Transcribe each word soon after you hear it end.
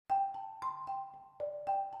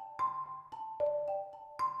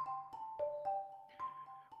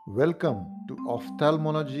Welcome to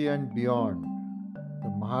Ophthalmology and Beyond, the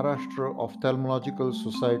Maharashtra Ophthalmological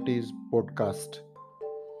Society's podcast.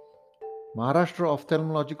 Maharashtra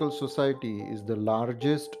Ophthalmological Society is the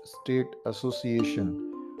largest state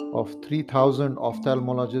association of 3,000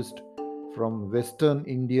 ophthalmologists from Western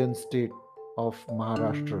Indian state of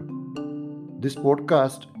Maharashtra. This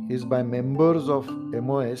podcast is by members of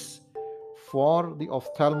MOS for the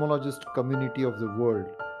ophthalmologist community of the world,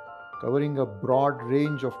 covering a broad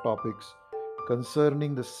range of topics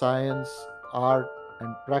concerning the science, art,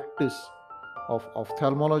 and practice of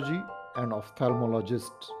ophthalmology and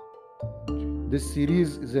ophthalmologists. This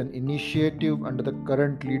series is an initiative under the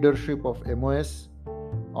current leadership of MOS,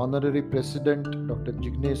 Honorary President Dr.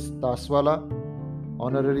 Jignesh Taswala,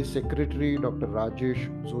 Honorary Secretary Dr. Rajesh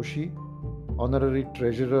Joshi, Honorary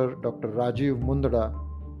Treasurer Dr. Rajiv Mundada,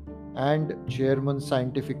 and Chairman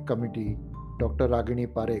Scientific Committee Dr. Ragini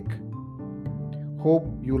Parekh. Hope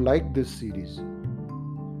you like this series.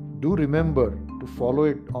 Do remember to follow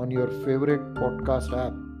it on your favorite podcast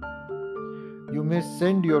app. You may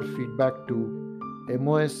send your feedback to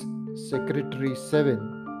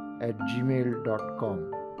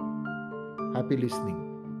mossecretary7@gmail.com. Happy listening.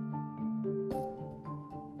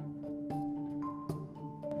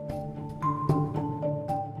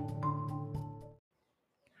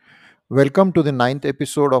 Welcome to the 9th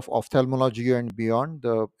episode of Ophthalmology and Beyond,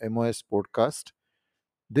 the MOS podcast.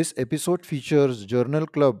 This episode features Journal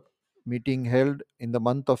Club meeting held in the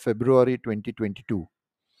month of February 2022.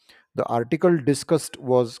 The article discussed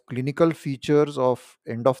was clinical features of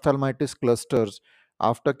endophthalmitis clusters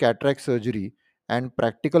after cataract surgery and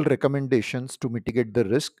practical recommendations to mitigate the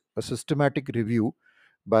risk, a systematic review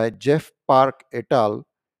by Jeff Park et al.,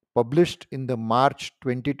 published in the March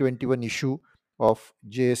 2021 issue of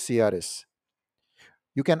JSCRS.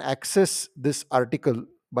 You can access this article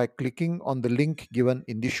by clicking on the link given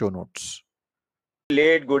in the show notes.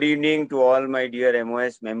 Late good evening to all my dear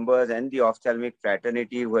MOS members and the ophthalmic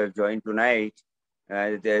fraternity who have joined tonight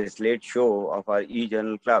this late show of our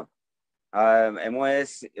e-journal club.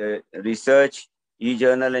 MOS Research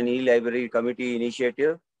e-journal and e-library committee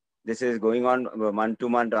initiative. This is going on month to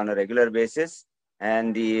month on a regular basis,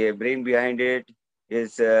 and the brain behind it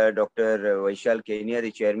is Dr. Vaishal Kenia,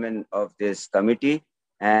 the chairman of this committee,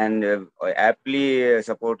 and aptly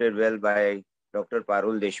supported well by Dr.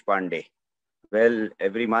 Parul Deshpande. Well,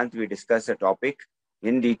 every month we discuss a topic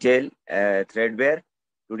in detail, threadbare.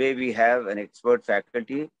 Today we have an expert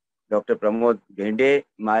faculty, Dr. Pramod Bhende,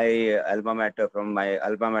 my alma mater from my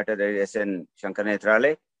alma mater, that is SN Shankar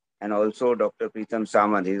Nethralaya, and also Dr. Preetham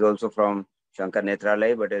Samant. He's also from Shankar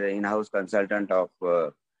Nethralaya, but is an in-house consultant of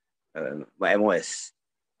MOS.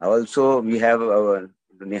 Also, we have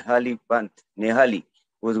Nehali Pant, Nehali,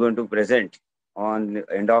 who is going to present on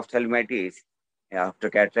endophthalmitis after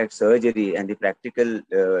cataract surgery and the practical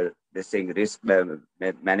risk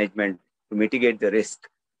management to mitigate the risk.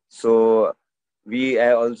 So we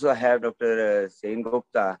also have Dr. Sen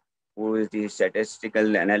Gupta, who is the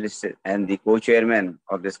statistical analyst and the co-chairman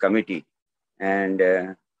of this committee. And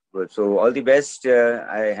so all the best.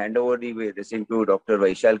 I hand over the thing to Dr.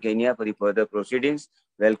 Vaishal Kenia for the further proceedings.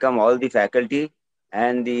 Welcome all the faculty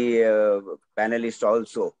and the panelists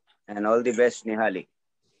also. And all the best, Nehali.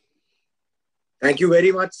 Thank you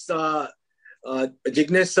very much,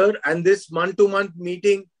 Jignesh sir. And this month-to-month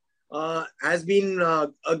meeting has been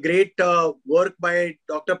a great work by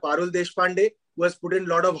Dr. Parul Deshpande, who has put in a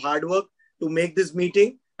lot of hard work to make this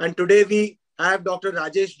meeting. And today we have Dr.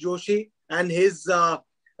 Rajesh Joshi and his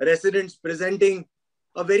residents presenting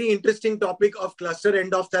a very interesting topic of cluster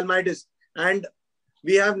endophthalmitis. And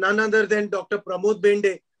we have none other than Dr. Pramod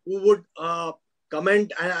Bhende, who would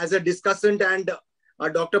comment as a discussant, and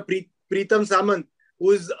Dr. Preetham Samant, who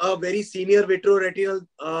is a very senior vitreoretinal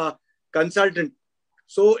consultant.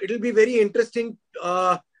 So it will be very interesting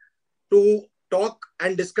to talk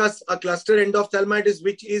and discuss a cluster endophthalmitis,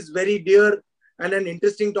 which is very dear and an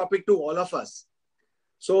interesting topic to all of us.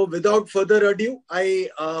 So without further ado, I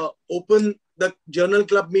open the journal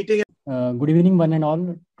club meeting. Good evening, one and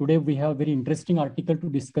all. Today we have a very interesting article to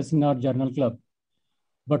discuss in our journal club,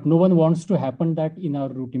 but no one wants to happen that in our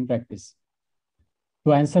routine practice.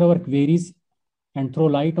 To answer our queries and throw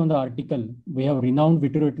light on the article, we have renowned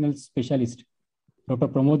vitreoretinal specialist, Dr.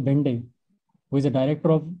 Pramod Bhende, who is the Director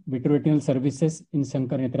of Vitreoretinal Services in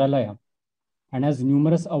Shankar Nethralaya and has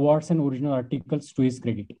numerous awards and original articles to his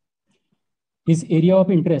credit. His area of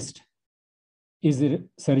interest is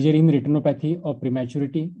surgery in retinopathy of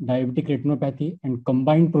prematurity, diabetic retinopathy, and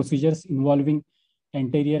combined procedures involving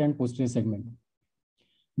anterior and posterior segment.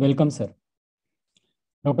 Welcome, sir.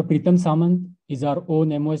 Dr. Preetham Samant is our own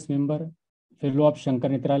MOS member Fellow of Shankar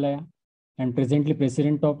Netralaya, and presently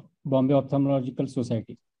President of Bombay Ophthalmological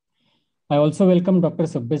Society. I also welcome Dr.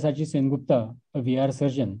 Sabyasachi Sengupta, a VR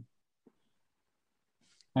surgeon,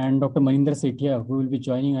 and Dr. Maninder Sethia, who will be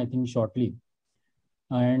joining, I think, shortly.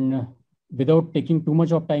 And without taking too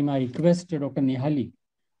much of time, I request Dr. Nehali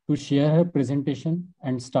to share her presentation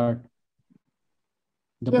and start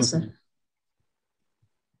the procedure.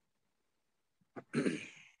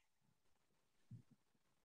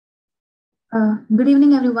 Good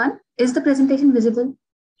evening, everyone. Is the presentation visible?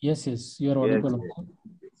 Yes, you are audible.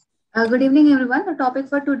 Yes. Good evening, everyone. The topic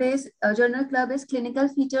for today's journal club is clinical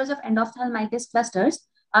features of endophthalmitis clusters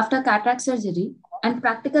after cataract surgery and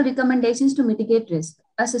practical recommendations to mitigate risk,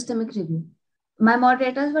 a systemic review. My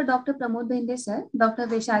moderators were Dr. Pramod Bhinde sir, Dr.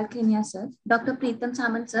 Vishal Klinia sir, Dr. Preetam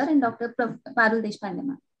Samant sir, and Dr. Parul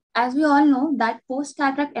Deshpande. As we all know that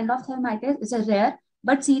post-cataract endophthalmitis is a rare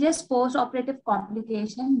but serious post-operative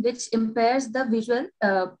complication which impairs the visual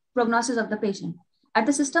prognosis of the patient. At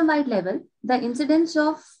the system-wide level, the incidence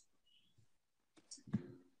of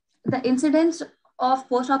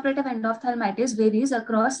post-operative endophthalmitis varies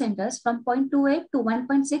across centers from 0.28 to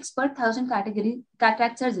 1.6 per 1,000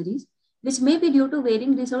 cataract surgeries, which may be due to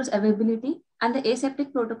varying resource availability and the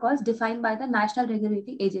aseptic protocols defined by the national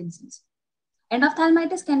regulatory agencies.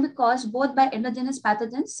 Endophthalmitis can be caused both by endogenous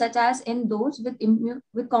pathogens, such as in those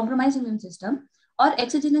with compromised immune system, or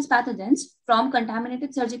exogenous pathogens from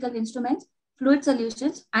contaminated surgical instruments, fluid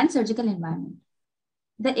solutions, and surgical environment.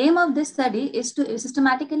 The aim of this study is to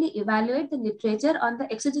systematically evaluate the literature on the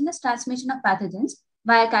exogenous transmission of pathogens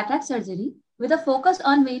via cataract surgery, with a focus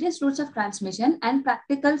on various routes of transmission and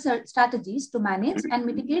practical strategies to manage and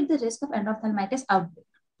mitigate the risk of endophthalmitis outbreak.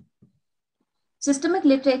 Systemic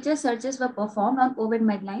literature searches were performed on Ovid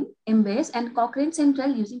Medline, Embase, and Cochrane Central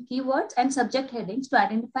using keywords and subject headings to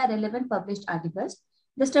identify relevant published articles.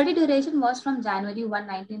 The study duration was from January 1,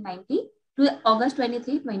 1990 to August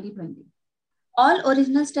 23, 2020. All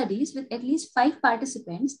original studies with at least 5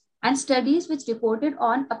 participants and studies which reported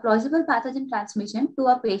on a plausible pathogen transmission to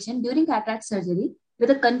a patient during cataract surgery with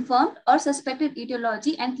a confirmed or suspected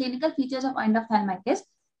etiology and clinical features of endophthalmitis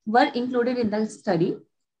were included in the study.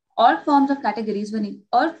 All forms of cataract surgeries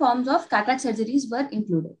were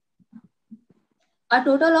included. A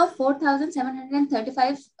total of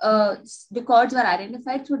 4,735 records were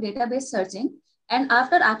identified through database searching, and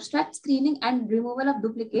after abstract screening and removal of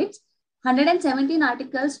duplicates, 117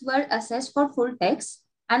 articles were assessed for full text,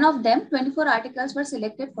 and of them, 24 articles were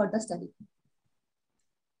selected for the study.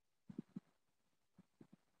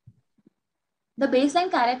 The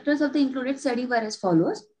baseline characters of the included study were as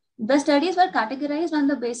follows. The studies were categorized on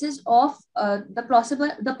the basis of the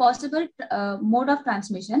possible mode of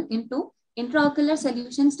transmission into intraocular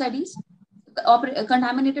solution studies,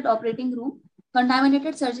 contaminated operating room,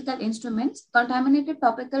 contaminated surgical instruments, contaminated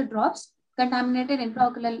topical drops, contaminated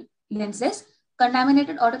intraocular lenses,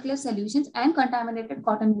 contaminated autoclave solutions, and contaminated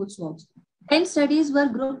cotton wool swabs. 10 studies were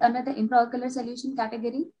grouped under the intraocular solution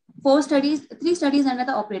category, 3 studies under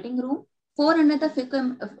the operating room, 4 under the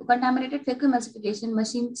contaminated phacoemulsification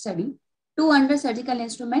machine study, 2 under surgical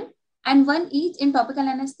instrument, and 1 each in topical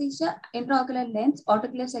anesthesia, intraocular lens,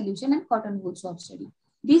 autoclave solution, and cotton wool swab study.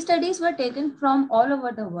 These studies were taken from all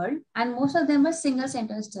over the world, and most of them were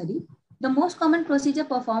single-center study. The most common procedure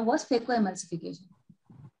performed was phacoemulsification.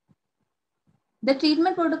 The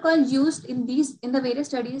treatment protocol used in the various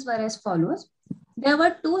studies were as follows. There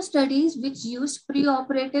were 2 studies which used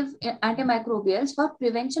preoperative antimicrobials for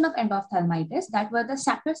prevention of endophthalmitis. That were the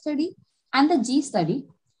SACRA study and the G study.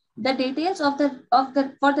 The details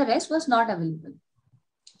for the rest was not available.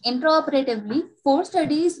 Intraoperatively, 4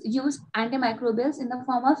 studies used antimicrobials in the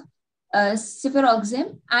form of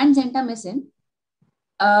cefuroxime and gentamicin.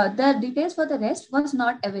 The details for the rest was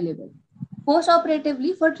not available.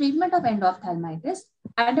 Postoperatively, for treatment of endophthalmitis,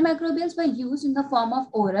 antimicrobials were used in the form of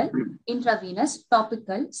oral, intravenous,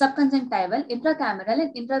 topical, subconjunctival, intracameral,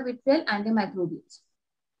 and intravitreal antimicrobials.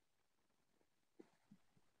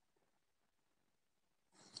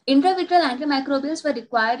 Intravitreal antimicrobials were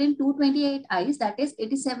required in 228 eyes, that is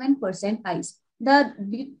 87% eyes. The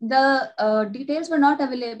details were not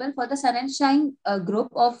available for the Sunshine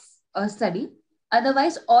group of study.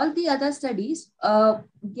 Otherwise, all the other studies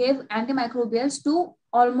gave antimicrobials to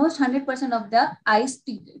almost 100% of the eyes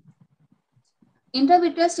treated.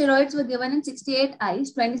 Intravitreal steroids were given in 68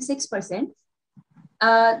 eyes, 26%.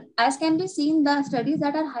 As can be seen, the studies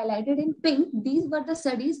that are highlighted in pink, these were the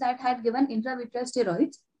studies that had given intravitreal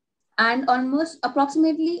steroids. And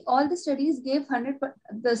approximately all the studies gave the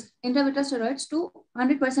intravitreal steroids to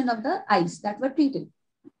 100% of the eyes that were treated.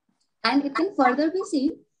 And it can further be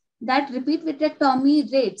seen that repeat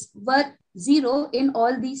vitrectomy rates were 0 in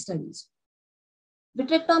all these studies.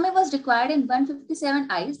 Vitrectomy was required in 157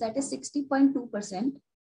 eyes, that is 60.2%.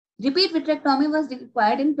 Repeat vitrectomy was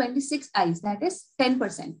required in 26 eyes, that is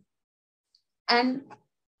 10%. And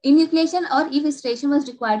enucleation or evisceration was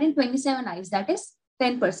required in 27 eyes, that is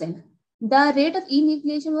 10%. The rate of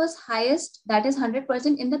enucleation was highest, that is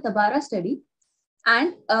 100% in the Tabara study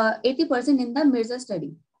and 80% in the Mirza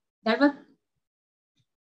study. That was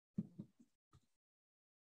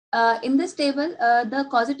in this table, the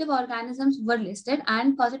causative organisms were listed,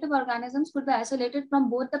 and causative organisms could be isolated from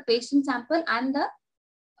both the patient sample and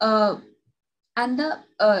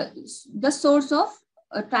the source of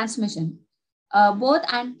transmission. Both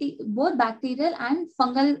bacterial and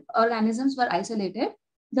fungal organisms were isolated.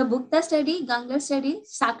 The Bukta study, Gangler study,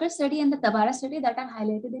 Sakar study, and the Tabara study that are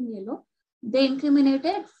highlighted in yellow, they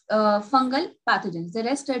incriminated fungal pathogens. The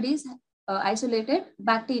rest studies isolated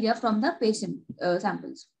bacteria from the patient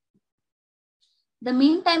samples. The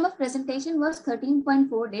mean time of presentation was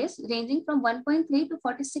 13.4 days, ranging from 1.3 to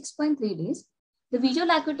 46.3 days. The visual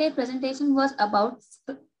acuity presentation was about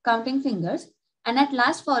counting fingers, and at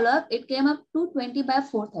last follow-up, it came up to 20 by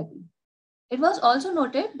 430. It was also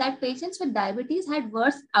noted that patients with diabetes had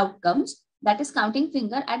worse outcomes, that is counting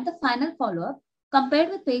finger, at the final follow-up compared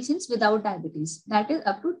with patients without diabetes, that is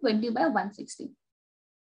up to 20 by 160.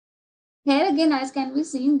 Here again, as can be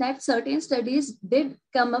seen, that certain studies did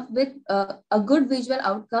come up with a good visual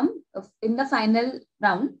outcome in the final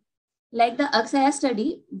round, like the Aksaya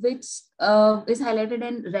study, which is highlighted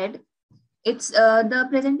in red. It's the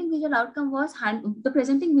presenting visual outcome was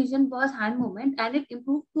presenting vision was hand movement, and it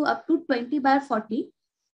improved to up to 20 by 40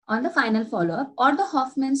 on the final follow-up. Or the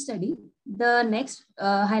Hoffman study, the next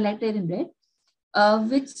highlighted in red, in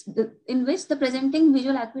which the presenting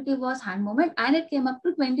visual acuity was hand movement, and it came up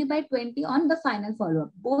to 20 by 20 on the final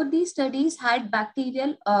follow-up. Both these studies had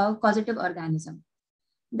bacterial causative organism.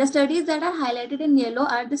 The studies that are highlighted in yellow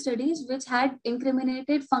are the studies which had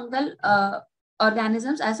incriminated fungal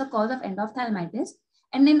organisms as a cause of endophthalmitis.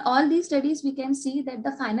 And in all these studies, we can see that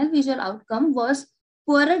the final visual outcome was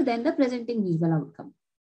poorer than the presenting visual outcome.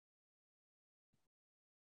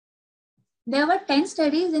 There were 10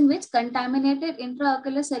 studies in which contaminated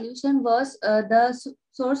intraocular solution was the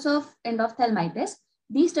source of endophthalmitis.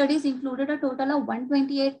 These studies included a total of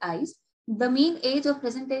 128 eyes. The mean age of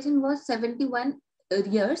presentation was 71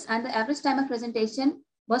 years, and the average time of presentation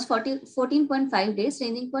was 14.5 days,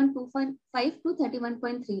 ranging from 2.5 to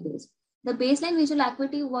 31.3 days. The baseline visual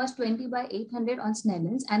acuity was 20 by 800 on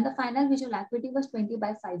Snellen's, and the final visual acuity was 20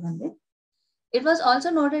 by 500. It was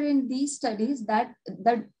also noted in these studies that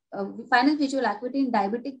the final visual acuity in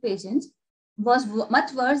diabetic patients was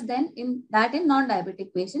much worse than in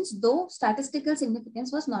non-diabetic patients, though statistical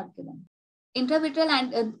significance was not given. In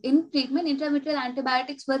treatment, intravitreal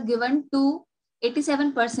antibiotics were given to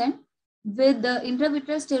 87%, with the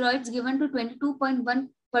intravitreal steroids given to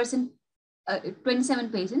 22.1%, 27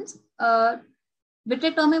 patients.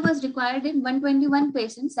 Vitrectomy was required in 121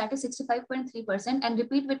 patients, that is 65.3%, and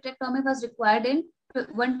repeat vitrectomy was required in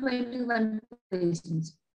 121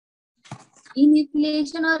 patients.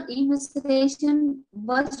 Enucleation or evisceration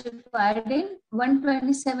was required in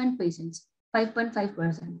 127 patients,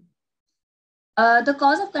 5.5%. The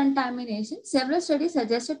cause of contamination, several studies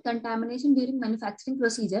suggested contamination during manufacturing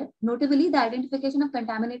procedure. Notably, the identification of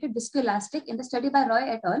contaminated viscoelastic in the study by Roy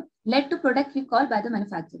et al. Led to product recall by the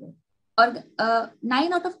manufacturer.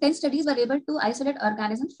 9 out of 10 studies were able to isolate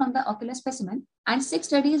organisms from the ocular specimen, and 6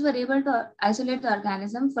 studies were able to isolate the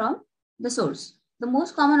organism from the source. The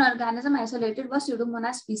most common organism isolated was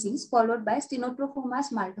Pseudomonas species, followed by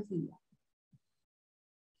Stenotrophomas maltophilia.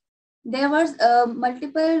 There was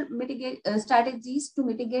multiple strategies to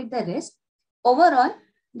mitigate the risk. Overall,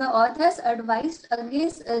 the authors advised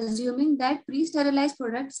against assuming that pre-sterilized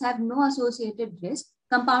products have no associated risk.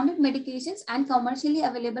 Compounded medications and commercially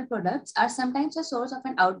available products are sometimes a source of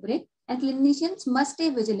an outbreak, and clinicians must stay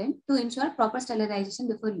vigilant to ensure proper sterilization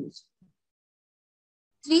before use.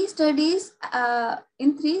 In 3 studies,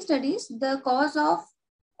 the cause of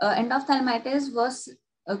endophthalmitis was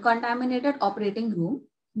a contaminated operating room.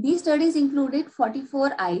 These studies included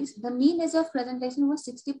 44 eyes. The mean age of presentation was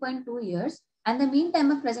 60.2 years, and the mean time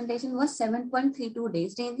of presentation was 7.32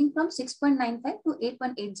 days, ranging from 6.95 to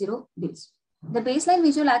 8.80 days. The baseline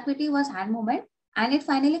visual acuity was hand movement, and it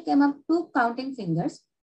finally came up to counting fingers.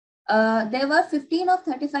 There were 15 of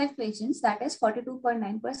 35 patients, that is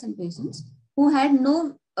 42.9% patients, who had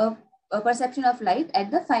no perception of light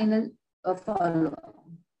at the final follow-up.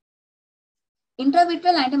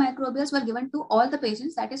 Intravitreal antimicrobials were given to all the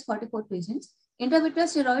patients, that is 44 patients. Intravitreal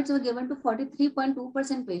steroids were given to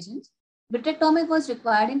 43.2% patients. Vitrectomy was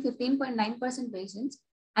required in 15.9% patients,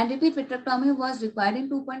 and repeat vitrectomy was required in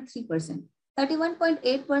 2.3%.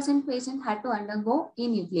 31.8% patients had to undergo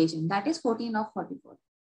enucleation, that is 14 of 44.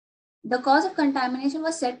 The cause of contamination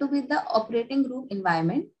was said to be the operating room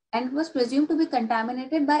environment and was presumed to be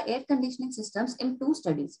contaminated by air conditioning systems in 2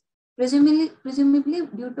 studies, presumably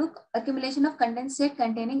due to accumulation of condensate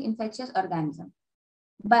containing infectious organisms.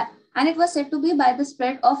 And it was said to be by the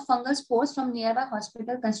spread of fungal spores from nearby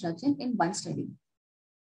hospital construction in 1 study.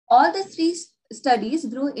 All the 3 studies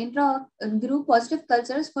grew positive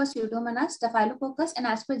cultures for Pseudomonas, Staphylococcus, and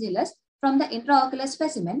Aspergillus from the intraocular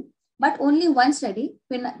specimen, but only 1 study,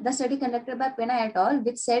 the study conducted by Pina et al.,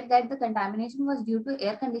 which said that the contamination was due to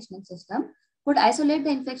air conditioning system, could isolate the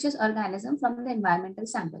infectious organism from the environmental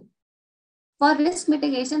sample. For risk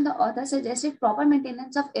mitigation, the author suggested proper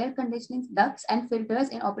maintenance of air conditioning ducts and filters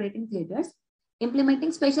in operating theaters,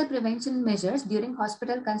 implementing special prevention measures during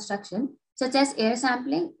hospital construction, such as air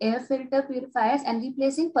sampling, air filter purifiers, and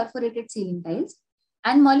replacing perforated ceiling tiles.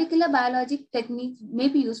 And molecular biologic techniques may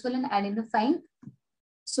be useful in identifying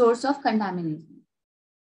source of contamination.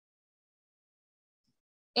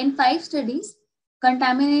 In 5 studies,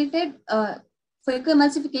 contaminated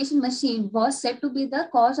phacoemulsification machine was said to be the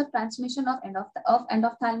cause of transmission of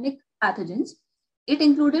endophthalmic pathogens. It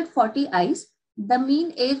included 40 eyes. The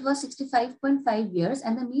mean age was 65.5 years,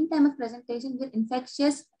 and the mean time of presentation with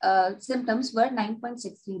infectious symptoms were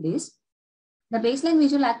 9.63 days. The baseline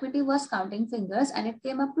visual acuity was counting fingers, and it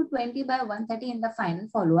came up to 20 by 130 in the final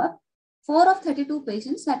follow-up. 4 of 32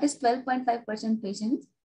 patients, that is 12.5% patients,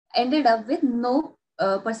 ended up with no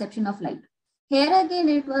perception of light. Here again,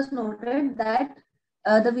 it was noted that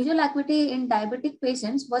the visual acuity in diabetic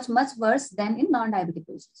patients was much worse than in non-diabetic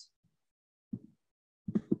patients.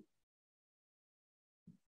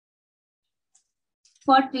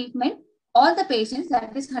 For treatment, all the patients,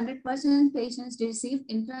 that is 100% patients, received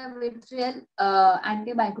intravitreal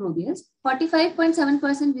antimicrobials.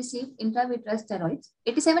 45.7% received intravitreal steroids.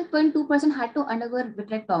 87.2% had to undergo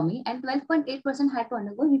vitrectomy, and 12.8% had to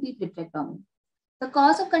undergo repeat vitrectomy. The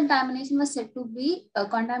cause of contamination was said to be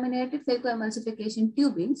contaminated phacoemulsification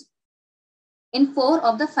tubings in 4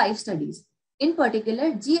 of the 5 studies. In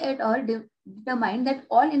particular, G et al. Determined that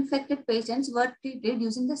all infected patients were treated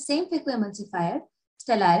using the same phacoemulsifier,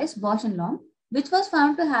 Stellaris, Bosch and Lomb, which was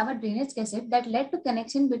found to have a drainage cassette that led to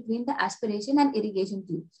connection between the aspiration and irrigation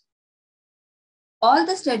tubes. All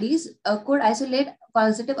the studies could isolate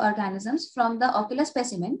positive organisms from the ocular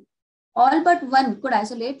specimen. All but 1 could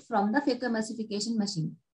isolate from the phacoemulsification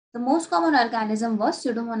machine. The most common organism was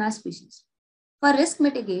Pseudomonas species. For risk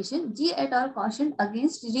mitigation, G et al. Cautioned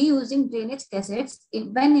against reusing drainage cassettes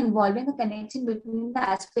when involving a connection between the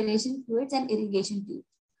aspiration fluids and irrigation tubes.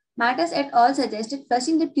 Mattis et al. Suggested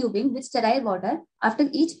flushing the tubing with sterile water after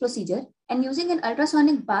each procedure and using an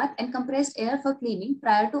ultrasonic bath and compressed air for cleaning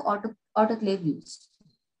prior to autoclave use.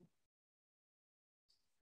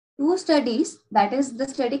 2 studies, that is the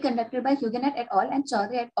study conducted by Huguenet et al. And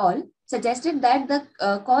Chaudhary et al., suggested that the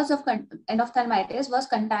cause of endophthalmitis was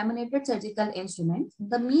contaminated surgical instruments.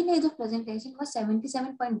 The mean age of presentation was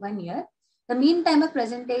 77.1 years. The mean time of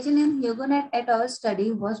presentation in Huguenet et al.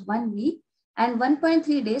 Study was 1 week and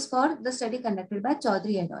 1.3 days for the study conducted by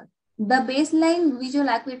Chaudhary et al. The baseline visual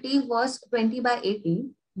acuity was 20 by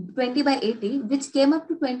 80, which came up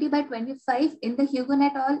to 20 by 25 in the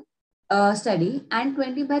Huguenet et al. Study and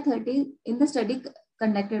 20 by 30 in the study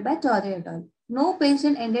conducted by Chaudhary et al. No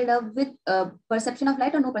patient ended up with perception of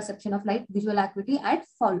light or no perception of light visual acuity at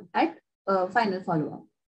final follow-up.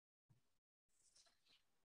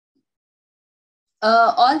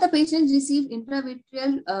 All the patients received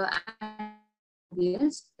intravitreal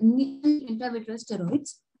intravitreal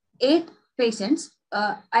steroids. 8 patients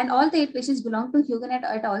and all the 8 patients belonged to Huguenet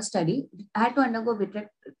et al. Study had to undergo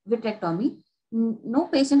vitrectomy. No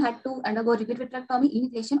patient had to undergo repeat vitrectomy,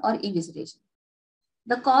 enucleation, or evisceration.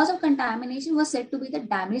 The cause of contamination was said to be the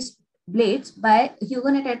damaged blades by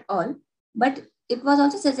Huguenet et al., but it was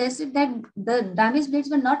also suggested that the damaged blades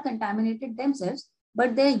were not contaminated themselves,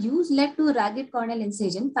 but their use led to ragged corneal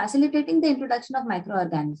incision, facilitating the introduction of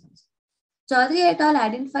microorganisms. Chaudhary et al.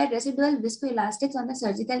 Identified residual viscoelastics on the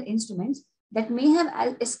surgical instruments that may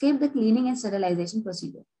have escaped the cleaning and sterilization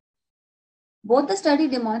procedure. Both the study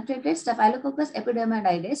demonstrated Staphylococcus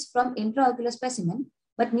epidermidis from intraocular specimen,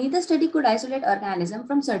 but neither study could isolate organism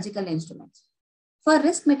from surgical instruments. For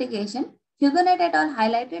risk mitigation, Huguenet et al.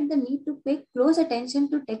 Highlighted the need to pay close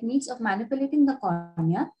attention to techniques of manipulating the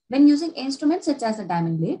cornea when using instruments such as the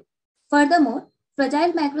diamond blade. Furthermore,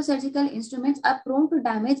 fragile microsurgical instruments are prone to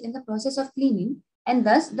damage in the process of cleaning, and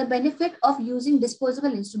thus the benefit of using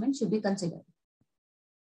disposable instruments should be considered.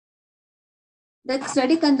 The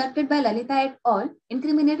study conducted by Lalita et al.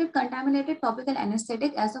 Incriminated contaminated topical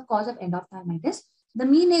anesthetic as the cause of endophthalmitis. The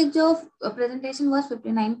mean age of presentation was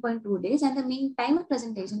 59.2 days and the mean time of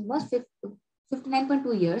presentation was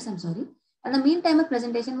 59.2 years, and the mean time of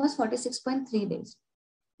presentation was 46.3 days.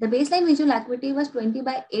 The baseline visual acuity was 20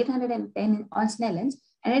 by 810 on Snellens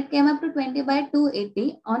and it came up to 20 by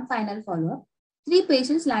 280 on final follow-up. 3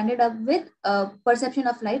 patients landed up with perception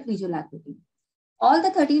of light visual acuity. All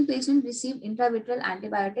the 13 patients received intravitreal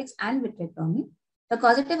antibiotics and vitrectomy. The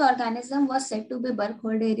causative organism was said to be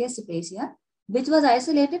Burkholderia cepacia, which was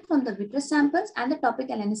isolated from the vitreous samples and the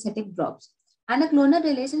topical anesthetic drops. And a clonal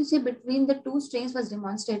relationship between the two strains was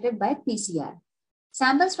demonstrated by PCR.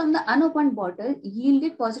 Samples from the unopened bottle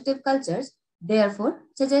yielded positive cultures, therefore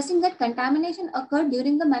suggesting that contamination occurred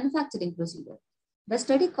during the manufacturing procedure. The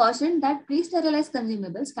study cautioned that pre-sterilized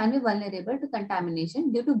consumables can be vulnerable to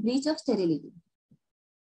contamination due to breach of sterility.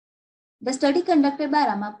 The study conducted by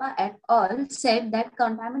Ramappa et al. Said that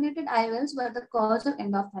contaminated IOLs were the cause of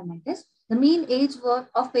endophthalmitis. The mean age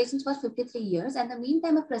of patients was 53 years and the mean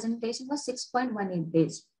time of presentation was 6.18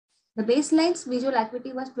 days. The baseline's visual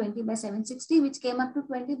acuity was 20 by 760, which came up to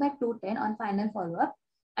 20 by 210 on final follow-up,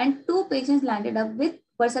 and 2 patients landed up with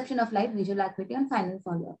perception of light visual acuity on final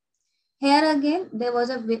follow-up. Here again, there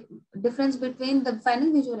was a difference between the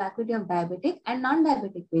final visual acuity of diabetic and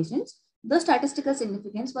non-diabetic patients, though statistical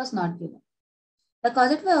significance was not given. The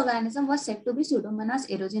causative organism was said to be Pseudomonas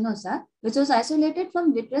aeruginosa, which was isolated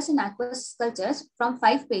from vitreous and aqueous cultures from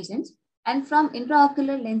 5 patients and from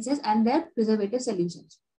intraocular lenses and their preservative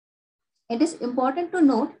solutions. It is important to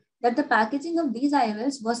note that the packaging of these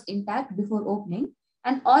IOLs was intact before opening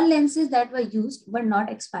and all lenses that were used were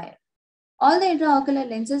not expired. All the intraocular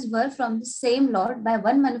lenses were from the same lot by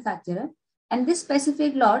one manufacturer, and this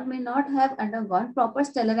specific lot may not have undergone proper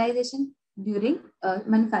sterilization during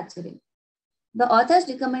manufacturing. The authors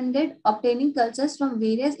recommended obtaining cultures from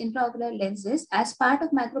various intraocular lenses as part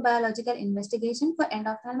of microbiological investigation for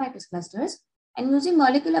endophthalmitis clusters and using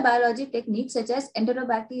molecular biology techniques such as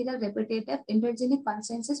enterobacterial repetitive intergenic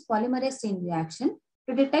consensus polymerase chain reaction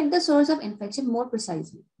to detect the source of infection more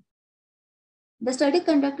precisely. The study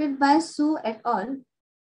conducted by Su et al.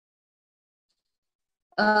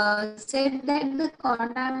 Said that the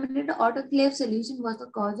contaminated autoclave solution was the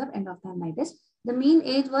cause of endophthalmitis. The mean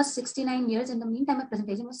age was 69 years and the mean time of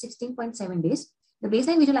presentation was 16.7 days. The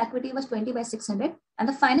baseline visual acuity was 20 by 600 and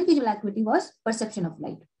the final visual acuity was perception of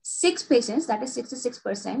light. 6 patients, that is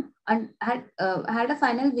 66%, had a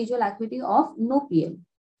final visual acuity of no PL.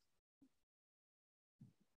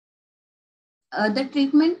 The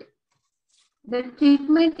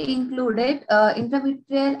treatment included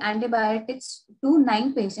intravitreal antibiotics to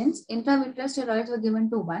 9 patients. Intravitreal steroids were given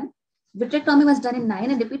to 1. Vitrectomy was done in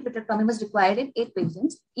 9 and repeat vitrectomy was required in 8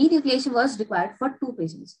 patients. Enucleation was required for 2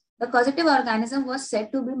 patients. The causative organism was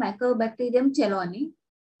said to be Mycobacterium cheloני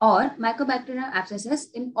or Mycobacterium abscessus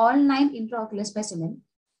in all 9 intraocular specimens.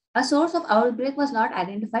 A source of outbreak was not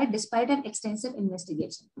identified despite an extensive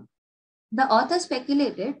investigation. The author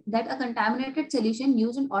speculated that a contaminated solution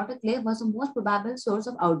used in autoclave was the most probable source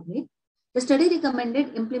of outbreak. The study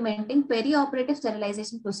recommended implementing perioperative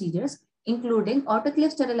sterilization procedures, including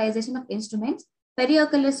autoclave sterilization of instruments,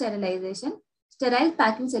 periocular sterilization, sterile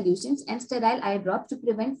packing solutions, and sterile eye drops to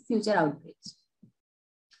prevent future outbreaks.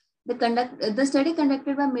 The study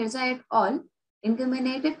conducted by Mirza et al.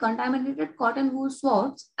 Incriminated contaminated cotton wool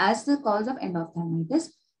swabs as the cause of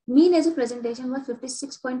endophthalmitis. Mean age of presentation was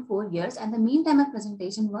 56.4 years and the mean time of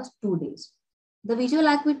presentation was 2 days. The visual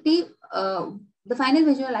acuity, the final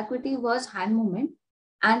visual acuity was hand movement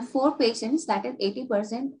and 4 patients, that is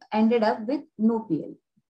 80%, ended up with no PL.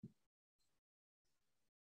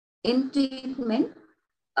 In treatment,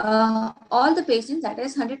 all the patients, that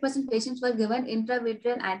is 100% patients, were given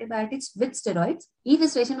intravitreal antibiotics with steroids.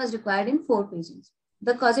 E-registration was required in 4 patients.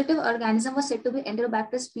 The causative organism was said to be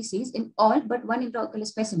Enterobacter species in all but 1 intraocular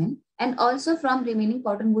specimen and also from remaining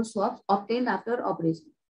cotton wool swabs obtained after operation.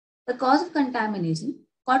 The cause of contamination: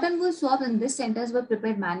 cotton wool swabs in these centers were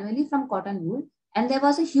prepared manually from cotton wool and there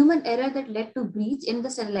was a human error that led to breach in the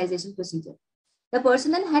sterilization procedure. The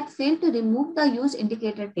personnel had failed to remove the used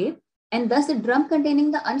indicator tape and thus the drum containing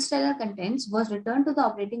the unsterile contents was returned to the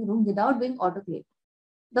operating room without being autoclaved.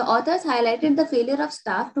 The authors highlighted the failure of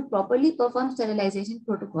staff to properly perform sterilization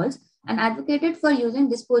protocols and advocated for using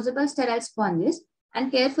disposable sterile sponges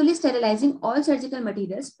and carefully sterilizing all surgical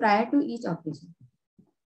materials prior to each operation.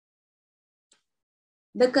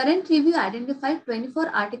 The current review identified 24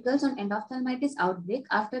 articles on endophthalmitis outbreak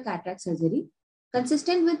after cataract surgery.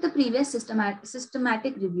 Consistent with the previous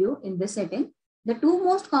systematic review in this setting, The two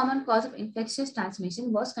most common cause of infectious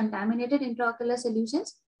transmission was contaminated intraocular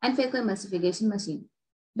solutions and phacoemulsification machine.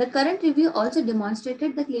 The current review also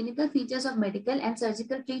demonstrated the clinical features of medical and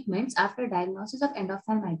surgical treatments after diagnosis of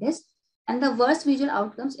endophthalmitis and the worst visual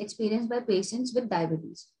outcomes experienced by patients with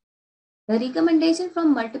diabetes. The recommendation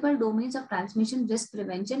from multiple domains of transmission risk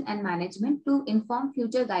prevention and management to inform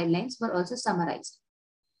future guidelines were also summarized.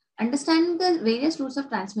 Understanding the various routes of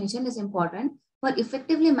transmission is important for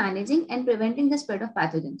effectively managing and preventing the spread of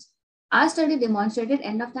pathogens. Our study demonstrated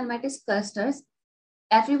endophthalmitis clusters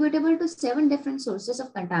attributable to 7 different sources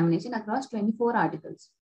of contamination across 24 articles.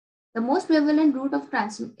 The most prevalent route of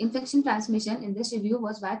infection transmission in this review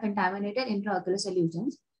was via contaminated intraocular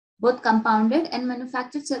solutions. Both compounded and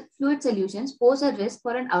manufactured fluid solutions pose a risk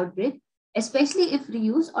for an outbreak, especially if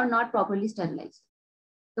reused or not properly sterilized.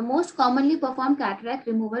 The most commonly performed cataract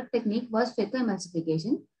removal technique was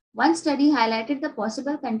phacoemulsification. One study highlighted the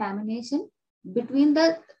possible contamination between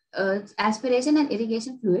the aspiration and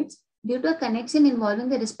irrigation fluids due to a connection involving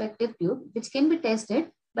the respective tube, which can be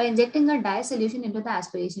tested by injecting a dye solution into the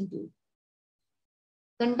aspiration tube.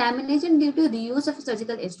 Contamination due to reuse of a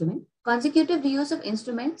surgical instrument. Consecutive reuse of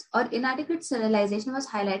instruments or inadequate sterilization was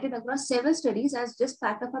highlighted across several studies as risk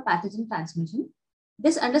factor for pathogen transmission.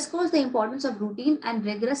 This underscores the importance of routine and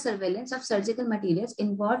rigorous surveillance of surgical materials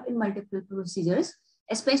involved in multiple procedures,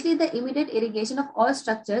 especially the immediate irrigation of all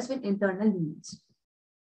structures with internal units.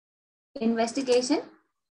 Investigation.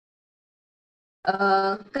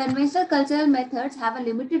 Conventional cultural methods have a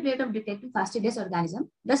limited rate of detecting fastidious organisms.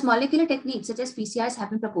 Thus, molecular techniques such as PCRs have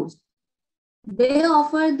been proposed. They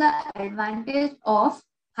offer the advantage of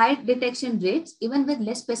high detection rates even with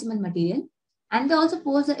less specimen material, and they also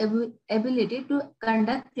pose the ability to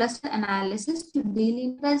conduct cluster analysis to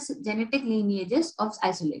delineate the genetic lineages of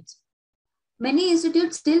isolates. Many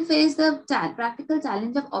institutes still face the practical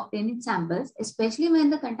challenge of obtaining samples, especially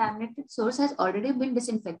when the contaminated source has already been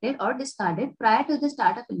disinfected or discarded prior to the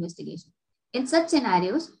start of investigation. In such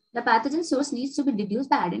scenarios, the pathogen source needs to be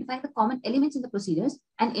deduced by identifying the common elements in the procedures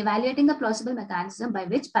and evaluating the plausible mechanism by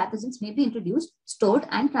which pathogens may be introduced, stored,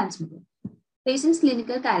 and transmitted. Patient's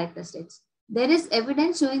clinical characteristics. There is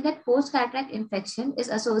evidence showing that post-cataract infection is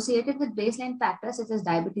associated with baseline factors such as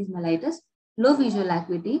diabetes mellitus, low visual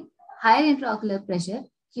acuity, higher intraocular pressure,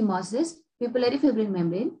 chemosis, pupillary fibrin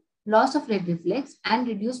membrane, loss of red reflex, and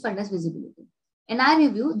reduced fundus visibility. In our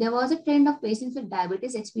review, there was a trend of patients with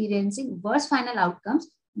diabetes experiencing worse final outcomes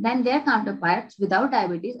than their counterparts without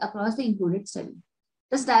diabetes across the included study.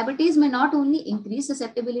 Thus, diabetes may not only increase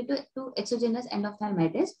susceptibility to exogenous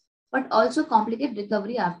endophthalmitis, but also complicate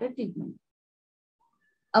recovery after treatment.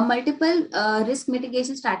 Multiple risk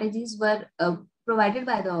mitigation strategies were provided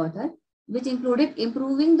by the author, which included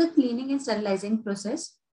improving the cleaning and sterilizing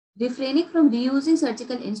process, refraining from reusing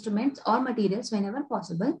surgical instruments or materials whenever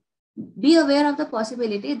possible, be aware of the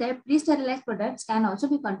possibility that pre-sterilized products can also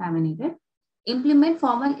be contaminated, implement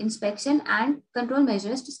formal inspection and control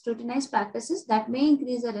measures to scrutinize practices that may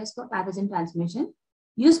increase the risk of pathogen transmission,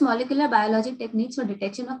 use molecular biology techniques for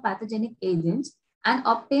detection of pathogenic agents, and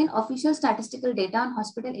obtain official statistical data on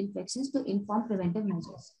hospital infections to inform preventive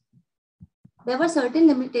measures. There were certain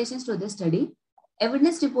limitations to this study.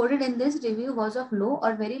 Evidence reported in this review was of low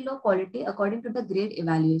or very low quality according to the grade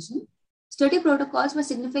evaluation. Study protocols were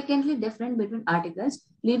significantly different between articles,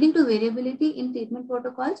 leading to variability in treatment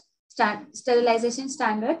protocols, sterilization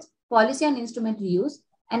standards, policy on instrument reuse,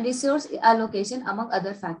 and resource allocation, among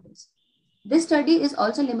other factors. This study is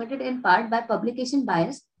also limited in part by publication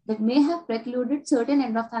bias that may have precluded certain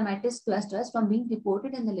endophthalmitis clusters from being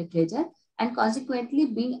reported in the literature and consequently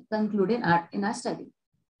being concluded in our study.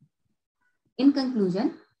 In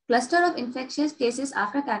conclusion, cluster of infectious cases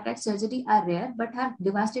after cataract surgery are rare but have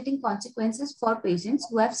devastating consequences for patients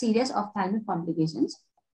who have serious ophthalmic complications.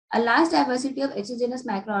 A large diversity of exogenous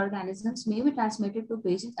microorganisms may be transmitted to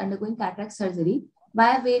patients undergoing cataract surgery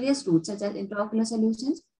via various routes such as intraocular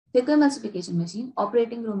solutions, phacoemulsification machine,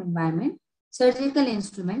 operating room environment, surgical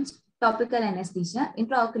instruments, topical anesthesia,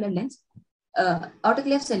 intraocular lens,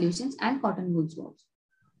 autoclave solutions, and cotton wool swabs.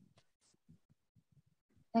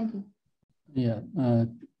 Thank you. Yeah,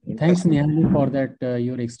 thanks Nihali for that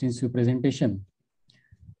your extensive presentation.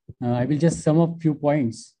 I will just sum up few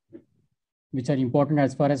points which are important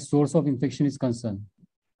as far as source of infection is concerned.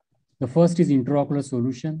 The first is intraocular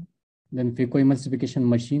solution, then phacoemulsification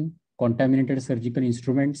machine, contaminated surgical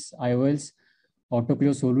instruments, IOLs,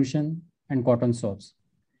 autoclave solution, and cotton swabs.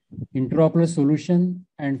 Intraocular solution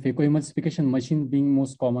and phacoemulsification machine being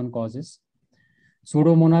most common causes.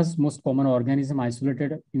 Pseudomonas, most common organism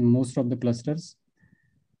isolated in most of the clusters.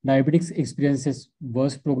 Diabetics experiences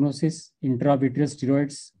worse prognosis, intravitreal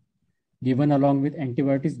steroids, given along with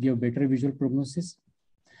antibiotics give better visual prognosis.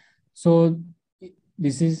 So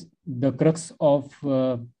this is the crux of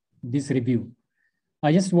this review.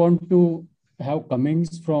 I just want to have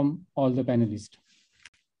comments from all the panelists.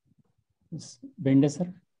 Bende, sir?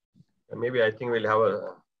 Maybe I think we'll have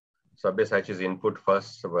a Sabyasachi's input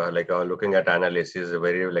first, looking at analysis,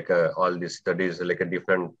 all these studies, like a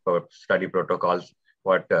different study protocols,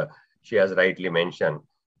 what she has rightly mentioned,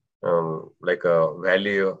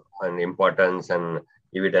 value and importance and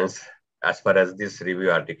evidence as far as this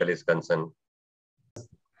review article is concerned.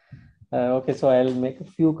 Okay, so I'll make a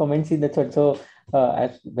few comments in that sort. So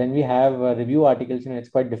when we have review articles, it's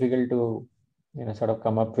quite difficult to sort of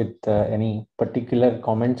come up with any particular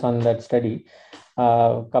comments on that study.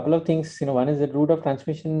 A couple of things, one is that route of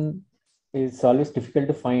transmission is always difficult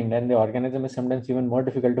to find, and the organism is sometimes even more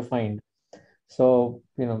difficult to find. So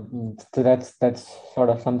so that's sort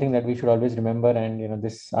of something that we should always remember. And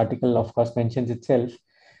this article, of course, mentions itself.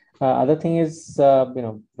 Other thing is,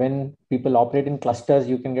 when people operate in clusters,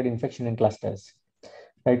 you can get infection in clusters,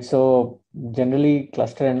 right? So generally,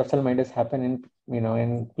 cluster endophthalmitis happen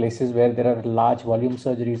in places where there are large volume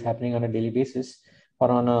surgeries happening on a daily basis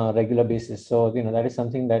or on a regular basis. So that is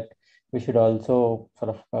something that we should also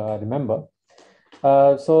sort of remember.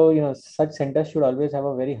 So such centers should always have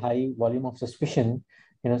a very high volume of suspicion.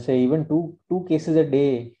 Say even two cases a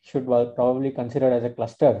day should probably considered as a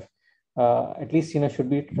cluster. At least should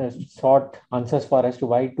be sought answers for as to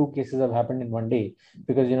why 2 cases have happened in one day,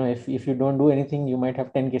 because if you don't do anything, you might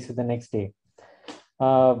have 10 cases the next day.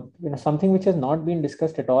 Something which has not been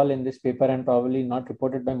discussed at all in this paper and probably not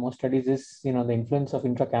reported by most studies is the influence of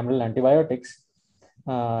intracameral antibiotics.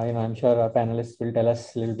 I'm sure our panelists will tell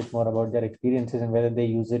us a little bit more about their experiences and whether they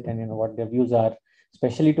use it and what their views are,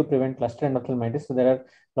 especially to prevent cluster endophthalmitis. So there are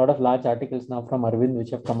a lot of large articles now from Arvind which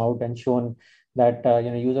have come out and shown that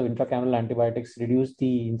use of intracameral antibiotics reduce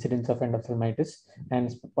the incidence of endophthalmitis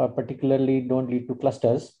and particularly don't lead to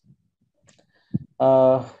clusters.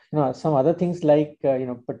 Some other things like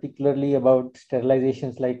particularly about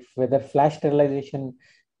sterilizations, like whether flash sterilization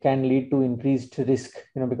can lead to increased risk,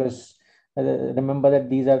 because remember that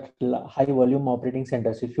these are high volume operating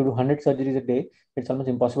centers. If you do 100 surgeries a day, it's almost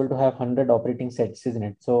impossible to have 100 operating sets, isn't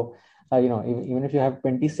it? So even if you have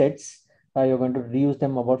 20 sets, you're going to reuse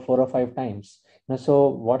them about 4 or 5 times. So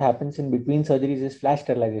what happens in between surgeries is flash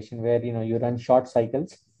sterilization, where you run short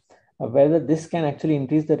cycles. Whether this can actually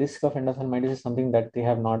increase the risk of endophthalmitis is something that they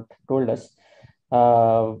have not told us.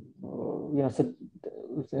 So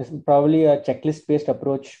it's probably a checklist-based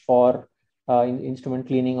approach for instrument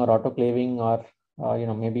cleaning or autoclaving, or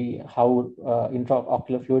maybe how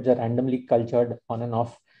intraocular fluids are randomly cultured on and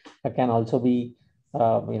off can also be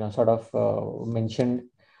sort of mentioned.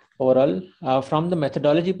 Overall, from the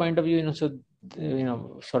methodology point of view,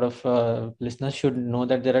 listeners should know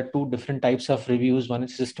that there are 2 different types of reviews. One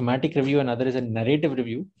is systematic review, another is a narrative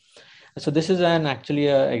review. So this is actually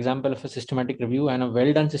an example of a systematic review and a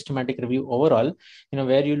well-done systematic review overall,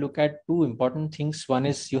 where you look at 2 important things. One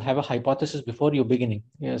is you have a hypothesis before you're beginning.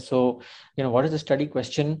 So, what is the study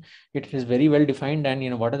question? It is very well defined,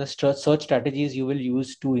 and, what are the search strategies you will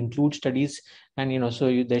use to include studies? And,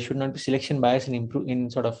 so there should not be selection bias in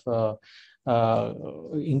sort of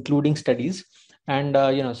including studies. And,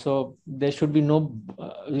 so there should be no,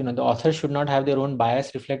 the author should not have their own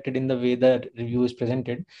bias reflected in the way the review is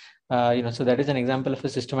presented. So that is an example of a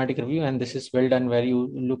systematic review, and this is well done, where you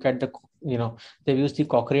look at the, they've used the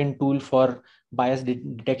Cochrane tool for bias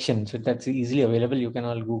detection. So that's easily available. You can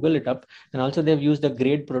all Google it up. And also they've used the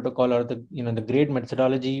GRADE protocol, or the, the GRADE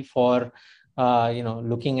methodology for,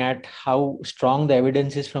 looking at how strong the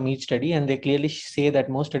evidence is from each study. And they clearly say that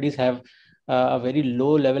most studies have a very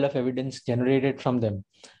low level of evidence generated from them.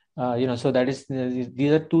 So that is,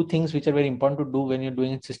 these are 2 things which are very important to do when you're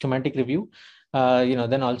doing a systematic review.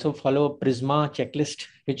 Then also follow a PRISMA checklist,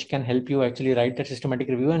 which can help you actually write a systematic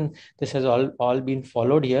review. And this has all been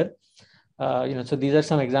followed here. So these are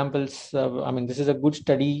some examples. This is a good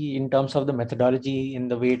study in terms of the methodology in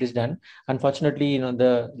the way it is done. Unfortunately,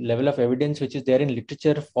 the level of evidence which is there in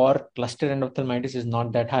literature for cluster endophthalmitis is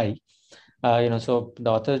not that high. So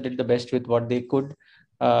the authors did the best with what they could.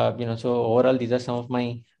 So overall, these are some of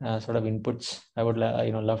my sort of inputs. I would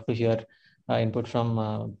love to hear input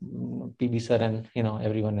from PB sir and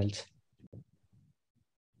everyone else.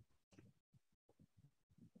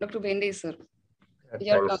 Dr. Bende sir.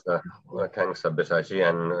 Thanks, Sabyasachi.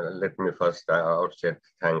 And let me first outset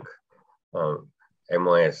thank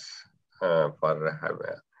MOS for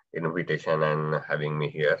invitation and having me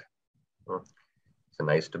here. It's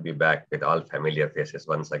nice to be back with all familiar faces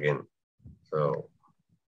once again. So,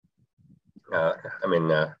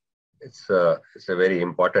 it's a very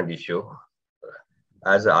important issue.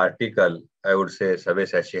 As an article, I would say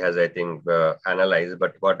Sabyasachi has, I think, analyzed,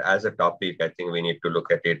 but as a topic, I think we need to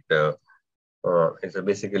look at it. It's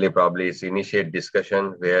basically probably it's initiate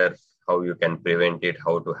discussion where how you can prevent it,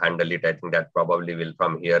 how to handle it. I think that probably will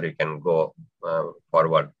from here you can go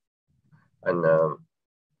forward. And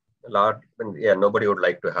nobody would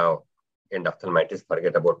like to have endophthalmitis.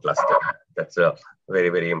 Forget about cluster. That's a very,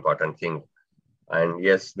 very important thing. And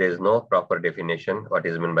yes, there is no proper definition what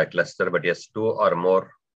is meant by cluster, but yes, two or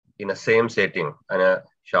more in a same setting and a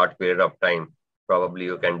short period of time, probably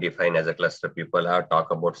you can define as a cluster. People have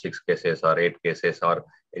talked about 6 cases or 8 cases or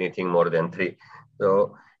anything more than 3.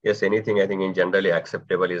 So yes, anything I think in generally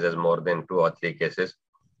acceptable is as more than 2 or 3 cases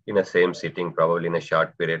in a same sitting, probably in a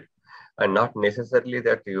short period, and not necessarily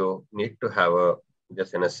that you need to have a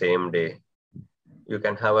just in a same day. You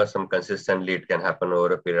can have some consistently, it can happen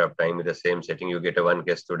over a period of time in the same setting. You get a 1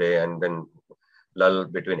 case today and then lull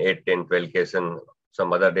between 8, 10, 12 cases, and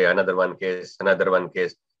some other day, another 1 case, another 1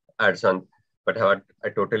 case adds on. But I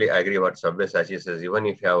totally agree what Sabyasachi says. Even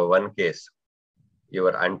if you have 1 case,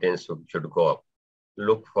 your antennas should go up.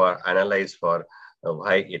 Look for, analyze for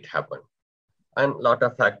why it happened. And a lot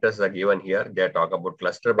of factors are given here. They talk about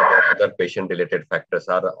cluster, but other patient-related factors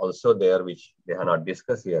are also there, which they are not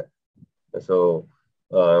discussed here. So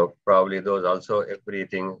probably those also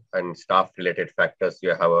everything and staff-related factors.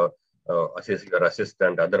 You have your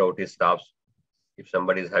assistant, other OT staffs. If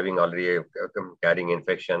somebody is having already carrying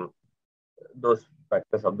infection, those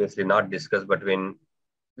factors obviously not discussed. But when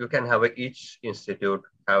you can have each institute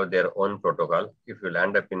have their own protocol. If you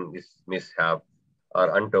land up in this mishap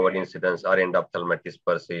or untoward incidents or endophthalmitis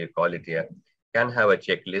per se, call it here, can have a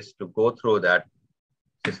checklist to go through that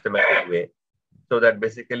systematic way. So that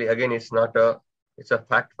basically, again, it's a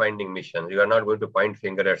fact-finding mission. You are not going to point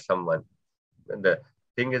finger at someone. The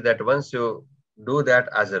thing is that once you do that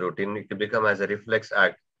as a routine, it will become as a reflex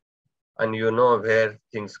act, and you know where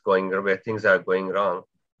things are going wrong.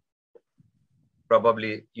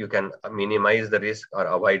 Probably you can minimize the risk or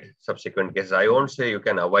avoid subsequent cases. I won't say you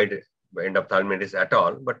can avoid endophthalmitis at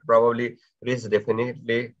all, but probably risk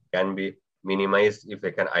definitely can be minimized if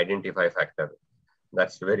you can identify factor.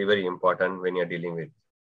 That's very, very important when you're dealing with.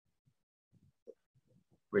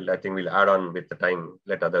 I think we'll add on with the time,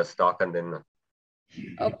 let others talk, and then.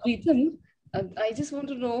 Preetham, I just want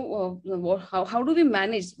to know how do we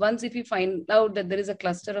manage once if we find out that there is a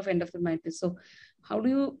cluster of endophthalmitis? So how do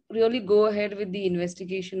you really go ahead with the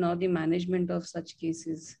investigation or the management of such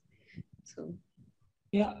cases? So.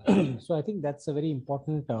 Yeah, so I think that's a very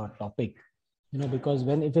important topic, because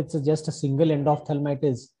if it's just a single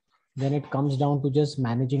endophthalmitis, then it comes down to just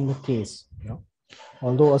managing the case.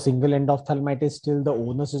 Although a single endophthalmitis, still the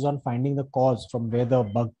onus is on finding the cause from where the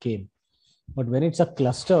bug came. But when it's a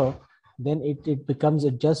cluster, then it becomes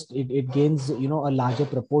it gains a larger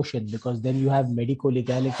proportion, because then you have medical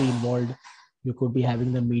legality involved. You could be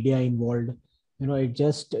having the media involved.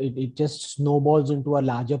 It just snowballs into a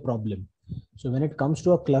larger problem. So when it comes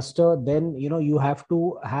to a cluster, then you have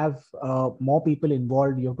to have more people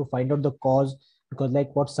involved. You have to find out the cause, because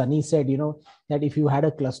like what Sunny said, that if you had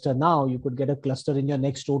a cluster now, you could get a cluster in your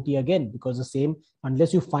next OT again, because the same,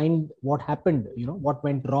 unless you find what happened, what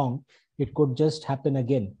went wrong, it could just happen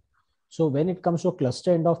again. So when it comes to a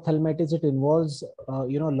cluster endophthalmitis, it involves a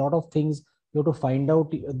lot of things. You have to find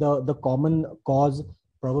out the common cause,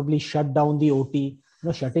 probably shut down the OT.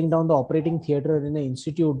 Shutting down the operating theater in an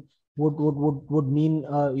institute would mean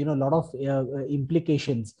a lot of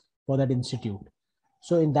implications for that institute.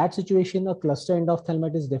 So in that situation, a cluster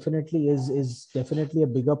endophthalmitis definitely is definitely a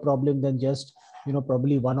bigger problem than just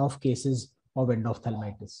probably one-off cases of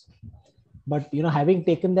endophthalmitis. But having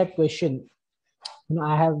taken that question,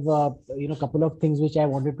 I have a couple of things which I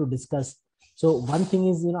wanted to discuss. So one thing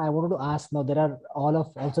is, I wanted to ask, now there are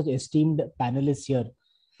all such esteemed panelists here.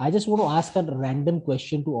 I just want to ask a random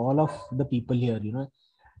question to all of the people here.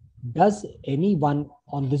 Does anyone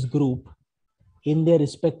on this group in their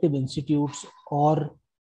respective institutes or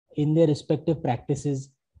in their respective practices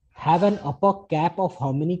have an upper cap of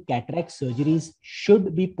how many cataract surgeries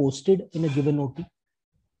should be posted in a given OT?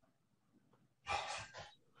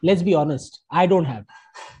 Let's be honest, I don't have.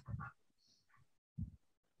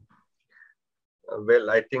 Well,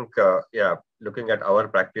 I think, looking at our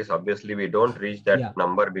practice, obviously we don't reach that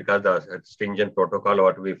number because the stringent protocol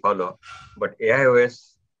what we follow, but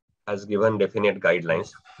AIOS has given definite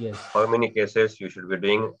guidelines. Yes. How many cases you should be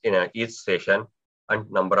doing in each session and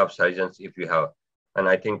number of surgeons if you have. And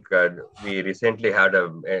I think we recently had a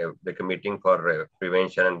meeting for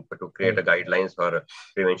prevention and to create a guidelines for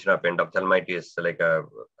prevention of endophthalmitis,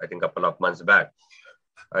 I think a couple of months back.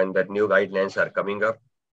 and the new guidelines are coming up.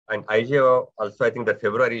 And IGO also, I think the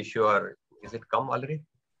February issue, or is it come already?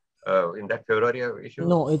 In that February issue?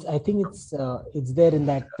 No, I think it's there in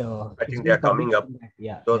that. I think they are coming up.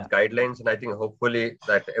 Those Yeah. guidelines, and I think hopefully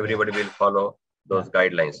that everybody will follow those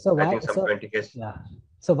guidelines. So I think some 20 cases. Yeah.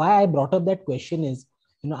 So why I brought up that question is,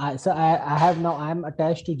 I'm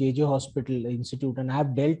attached to JJ Hospital Institute, and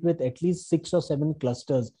I've dealt with at least 6 or 7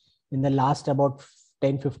 clusters in the last about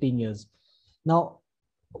 10-15 years. Now,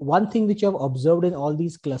 one thing which I've observed in all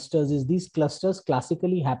these clusters is these clusters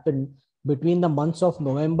classically happen between the months of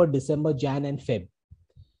November, December, Jan, and Feb.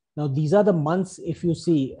 Now, these are the months, if you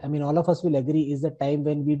see, I mean, all of us will agree, is the time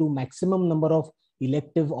when we do maximum number of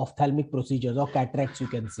elective ophthalmic procedures, or cataracts, you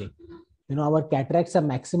can say. Our cataracts are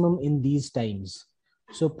maximum in these times.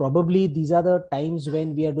 So probably these are the times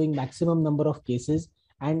when we are doing maximum number of cases,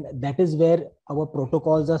 and that is where our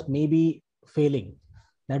protocols are maybe failing.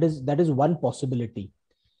 That is one possibility.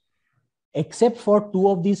 Except for 2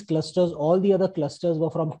 of these clusters, all the other clusters were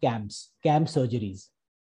from camp surgeries.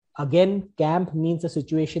 Again, camp means a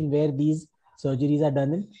situation where these surgeries are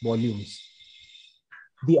done in volumes.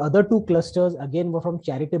 The other 2 clusters again were from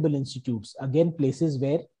charitable institutes, again places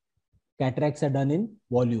where cataracts are done in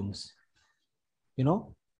volumes.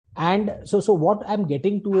 And so what I'm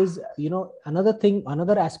getting to is,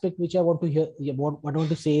 another aspect which I want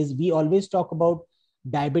to say is, we always talk about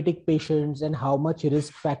diabetic patients and how much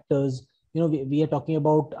risk factors. We are talking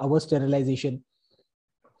about our sterilization.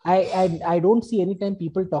 I don't see any time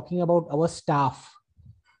people talking about our staff,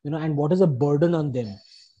 and what is a burden on them.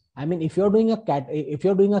 I mean, if you're doing a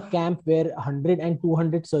camp where 100 and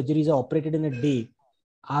 200 surgeries are operated in a day,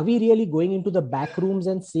 are we really going into the back rooms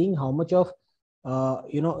and seeing how much of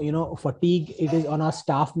fatigue it is on our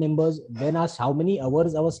staff members? How many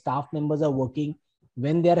hours our staff members are working,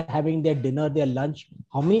 when they are having their dinner, their lunch,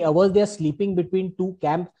 how many hours they are sleeping between 2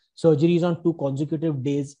 camp surgeries on 2 consecutive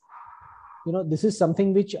days. This is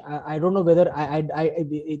something which I don't know whether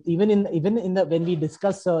even when we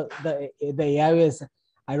discuss the AIOS,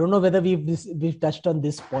 I don't know whether we've touched on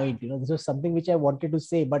this point. This was something which I wanted to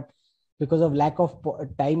say, but because of lack of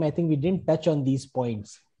time, I think we didn't touch on these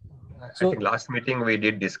points. So, I think last meeting we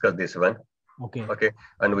did discuss this one. Okay.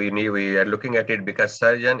 And we are looking at it because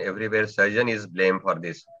everywhere surgeon is blamed for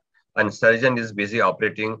this, and surgeon is busy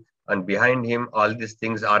operating, and behind him all these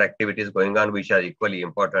things are activities going on which are equally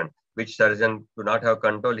important, which surgeon do not have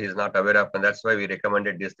control, he is not aware of, and that's why we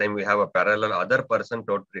recommended this time we have a parallel other person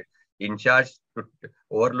totally in charge to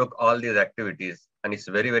overlook all these activities, and it's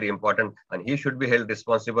very, very important, and he should be held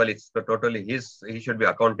responsible. It's totally he should be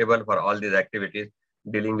accountable for all these activities,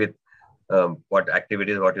 dealing with what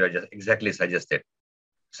you are just exactly suggested.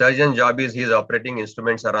 Surgeon's job is he is operating,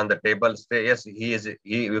 instruments are on the table. Yes,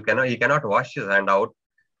 he cannot wash his hand out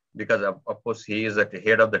because of course he is at the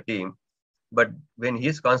head of the team. But when he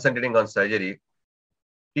is concentrating on surgery,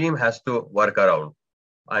 team has to work around,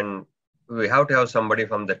 and we have to have somebody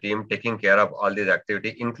from the team taking care of all these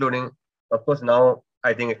activity, including, of course, now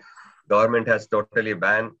I think government has totally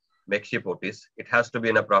banned makeshift OTs. It has to be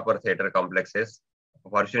in a proper theater complexes.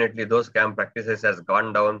 Fortunately, those camp practices has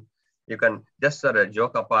gone down. You can just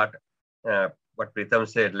joke apart what Pritham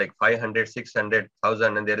said, like 500,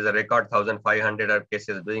 600,000, and there is a record 1,500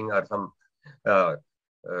 cases doing, or some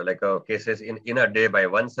cases in a day by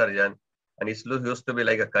one surgeon. And it used to be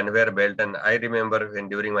like a conveyor belt. And I remember when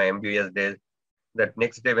during my MBBS days, that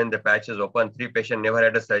next day when the patch is open, 3 patients never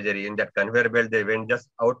had a surgery. In that conveyor belt, they went just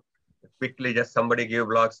out quickly, just somebody give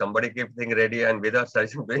blocks, somebody keep things ready, and without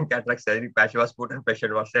surgeon doing cataract surgery, patch was put and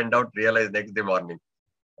patient was sent out, realized next day morning.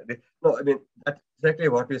 No, I mean, that's exactly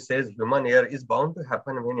what we say. Human error is bound to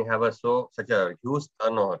happen when you have such a huge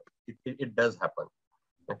turnover. It does happen.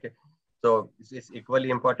 Okay, so it's equally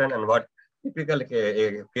important. And what typical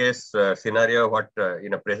case scenario, what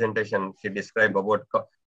in a presentation she described about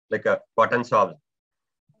like a cotton swab,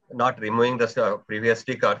 not removing the previous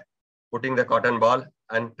sticker, putting the cotton ball,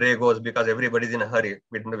 and tray goes because everybody's in a hurry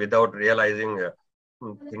without realizing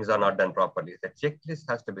things are not done properly. The checklist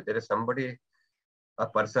has to be there. Is somebody, a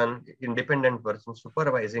person, independent person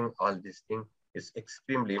supervising all these things is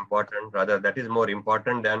extremely important. Rather, that is more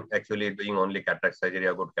important than actually doing only cataract surgery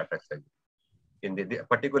or good cataract surgery in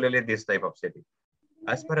particularly this type of setting.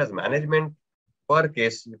 As far as management per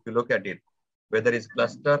case, if you look at it, whether it's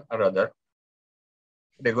cluster or other,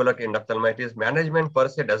 regular endophthalmitis, management per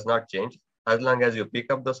se does not change as long as you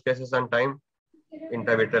pick up those cases on time.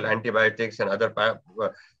 Intravitreal antibiotics and other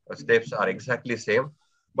steps are exactly same.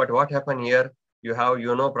 But what happened here, you have,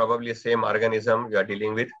 probably same organism you are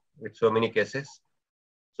dealing with so many cases.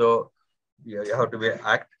 So you have to be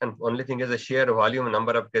act, and only thing is the sheer volume,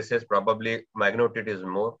 number of cases, probably magnitude is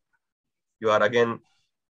more. You are again,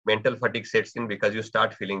 mental fatigue sets in because you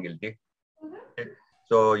start feeling guilty. Okay?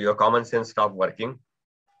 So your common sense stop working.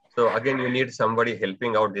 So again, you need somebody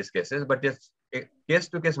helping out these cases, but yes,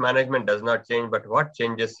 case-to-case management does not change. But what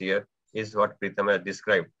changes here is what Preetham has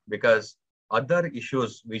described, because other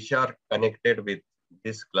issues which are connected with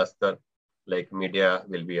this cluster, like media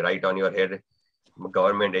will be right on your head,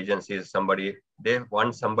 government agencies, somebody, they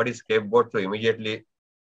want somebody's scapegoat to immediately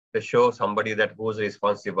to show somebody that who's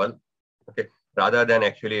responsible, okay, rather than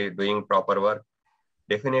actually doing proper work.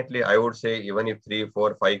 Definitely, I would say even if 3,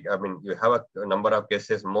 4, 5, I mean, you have a number of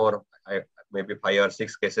cases more, maybe 5 or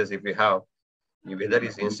 6 cases if you have, whether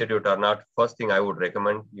it's institute or not, first thing I would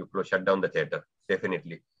recommend you to shut down the theater.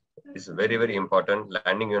 Definitely. It's very, very important.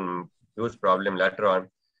 Landing on huge problem later on,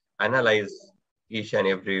 analyze each and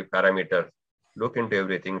every parameter, look into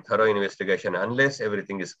everything, thorough investigation. Unless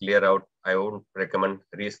everything is clear out, I won't recommend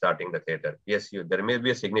restarting the theater. Yes, there may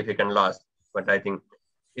be a significant loss, but I think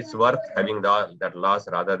it's worth having that loss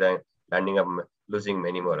rather than landing up losing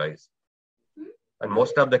many more eyes. And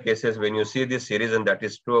most of the cases, when you see this series, and that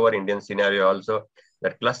is true our Indian scenario also,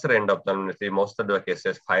 that cluster endophthalmology, most of the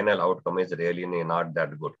cases, final outcome is really not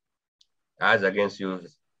that good. As against you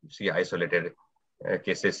see isolated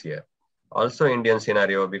cases here. Also Indian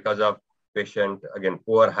scenario, because of patient, again,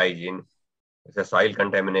 poor hygiene, the soil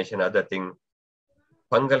contamination, other thing,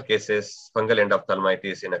 fungal cases, fungal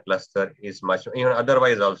endophthalmitis in a cluster is much,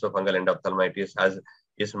 otherwise also fungal endophthalmitis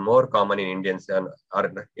is more common in Indians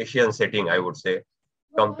or Asian setting, I would say,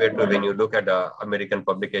 compared to when you look at American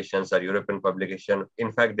publications or European publication.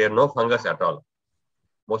 In fact, there are no fungus at all.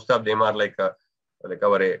 Most of them are like our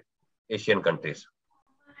Asian countries.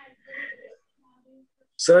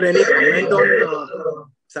 Sir, any comment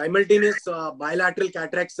on simultaneous bilateral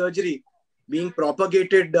cataract surgery being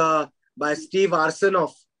propagated by Steve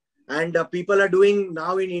Arsenault, and people are doing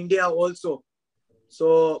now in India also?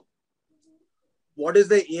 So what is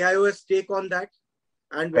the AIOS take on that?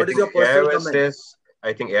 And what is your personal comment?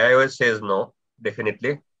 I think AIOS says no,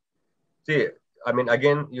 definitely. See, I mean,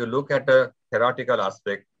 again, you look at a theoretical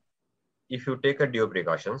aspect. If you take a due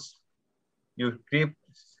precautions, you treat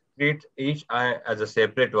each eye as a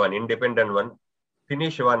separate one, independent one,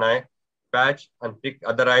 finish one eye, patch and pick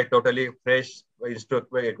other eye totally fresh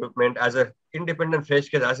equipment as a independent fresh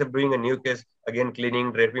case, as if doing a new case, again,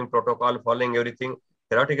 cleaning, draping protocol, following everything,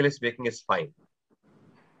 theoretically speaking, is fine.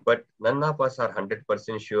 But none of us are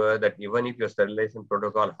 100% sure that even if your sterilization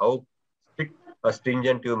protocol, how strict or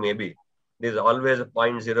stringent you may be, there's always a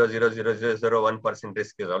 0.00001%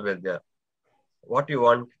 risk is always there. What you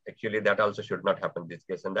want, actually, that also should not happen in this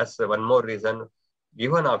case. And that's one more reason,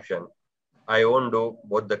 given option, I won't do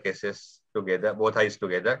both the cases together, both eyes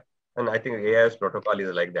together. And I think AIOS protocol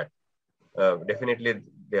is like that. Definitely,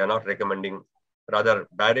 they are not recommending, rather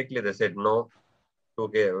directly they said no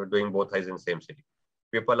to doing both eyes in same city.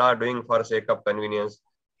 People are doing for sake of convenience.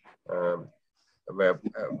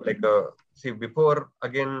 See, before,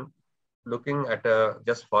 again, looking at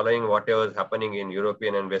just following whatever is happening in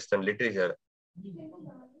European and Western literature,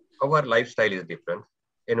 our lifestyle is different,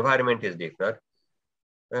 environment is different.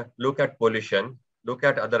 Look at pollution, look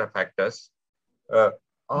at other factors.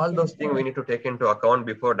 All those things we need to take into account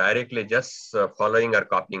before directly just following or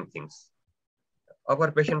copying things. Our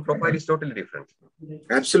patient profile is totally different.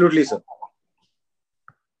 Absolutely, sir.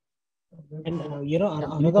 And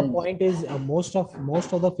another point is most of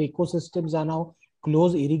the phaco systems are now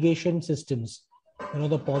closed irrigation systems.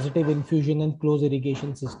 The positive infusion and closed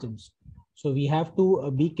irrigation systems. So we have to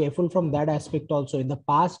be careful from that aspect also. In the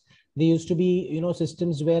past, there used to be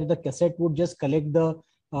systems where the cassette would just collect the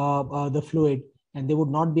fluid, and there would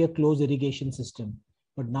not be a closed irrigation system.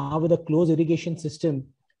 But now with a closed irrigation system,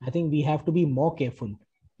 I think we have to be more careful.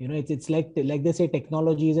 It's like they say,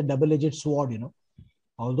 technology is a double-edged sword.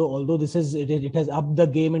 Although it has upped the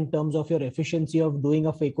game in terms of your efficiency of doing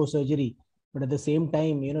a phaco surgery, but at the same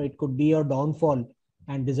time, it could be a downfall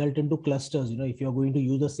and result into clusters. If you're going to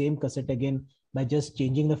use the same cassette again by just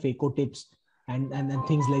changing the phaco tips and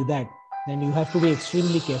things like that, then you have to be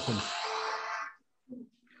extremely careful.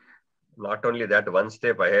 Not only that, one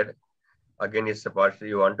step ahead, again, it's a part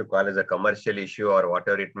you want to call as a commercial issue or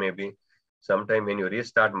whatever it may be. Sometime when you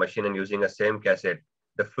restart machine and using the same cassette,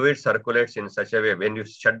 the fluid circulates in such a way when you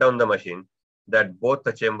shut down the machine that both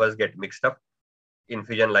the chambers get mixed up,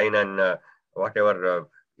 infusion line and whatever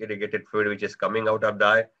irrigated fluid which is coming out of the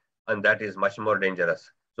eye, and that is much more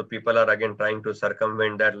dangerous. So people are again trying to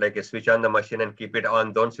circumvent that, like switch on the machine and keep it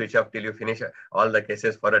on, don't switch off till you finish all the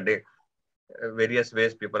cases for a day. Various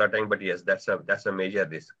ways people are trying, but yes, that's a major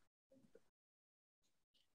risk.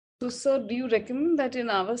 So, sir, do you recommend that in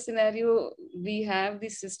our scenario, we have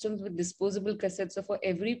these systems with disposable cassettes? So for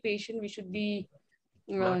every patient, we should be...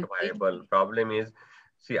 Not viable. Problem is,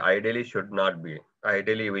 see, ideally should not be.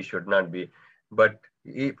 Ideally, we should not be. But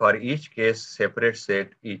for each case, separate set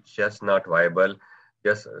is just not viable.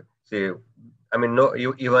 Just see, I mean, no,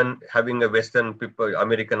 you even having a Western people,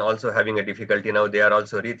 American also having a difficulty now. They are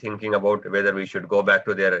also rethinking about whether we should go back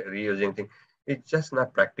to their reusing thing. It's just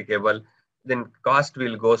not practicable. Then cost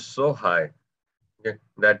will go so high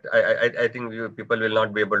that I think people will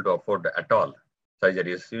not be able to afford at all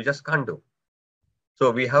surgeries. You just can't do. So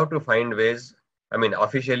we have to find ways. I mean,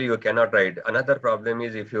 officially you cannot write. Another problem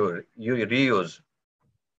is if you reuse,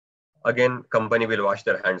 again, company will wash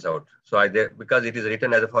their hands out. So because it is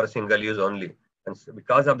written as for single use only. And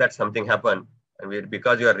because of that, something happened. And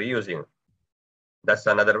because you are reusing, that's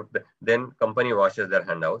another, then company washes their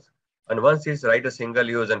hand out. And once it's right a single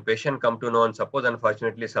use and patient come to know, and suppose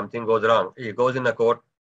unfortunately something goes wrong, he goes in a court,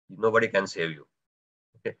 nobody can save you.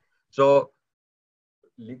 Okay. So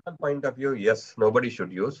legal point of view, yes, nobody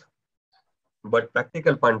should use. But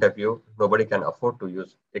practical point of view, nobody can afford to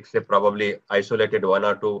use, except probably isolated 1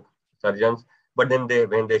 or 2 surgeons. But then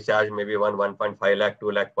when they charge maybe 1.5 lakh,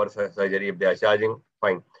 2 lakh per surgery, if they are charging,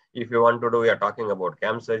 fine. If you want to do, we are talking about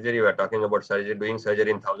CAM surgery, we are talking about surgery, doing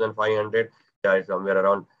surgery in 1,500, somewhere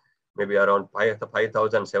around, maybe around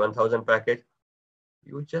 5,000, 7,000 package.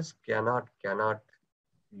 You just cannot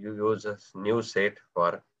you use a new set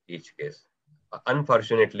for each case.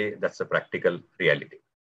 Unfortunately, that's a practical reality.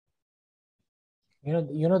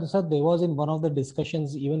 Sir, there was in one of the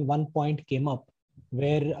discussions, even one point came up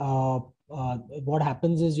where what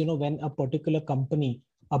happens is, when a particular company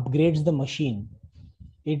upgrades the machine,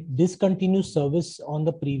 it discontinues service on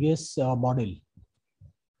the previous model.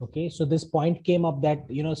 Okay, so this point came up that,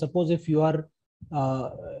 suppose if you are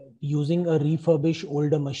using a refurbished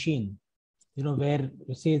older machine, where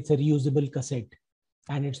say it's a reusable cassette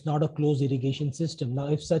and it's not a closed irrigation system. Now,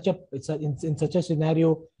 if in such a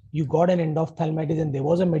scenario, you got an endophthalmitis and there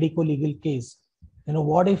was a medico-legal case,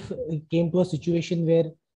 what if it came to a situation where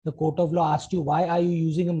the court of law asked you, why are you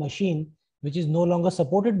using a machine which is no longer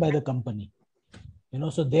supported by the company?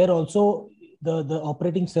 So there also the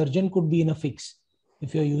operating surgeon could be in a fix.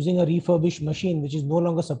 If you're using a refurbished machine which is no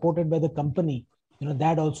longer supported by the company,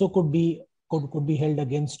 that also could be held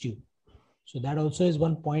against you. So that also is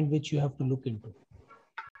one point which you have to look into.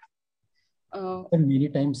 And many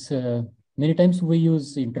times we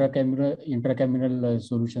use intracameral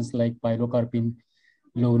solutions like pilocarpine,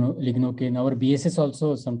 lignocaine. Our BSS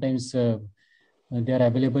also sometimes they are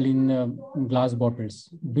available in glass bottles.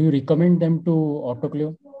 Do you recommend them to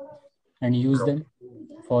autoclave and use them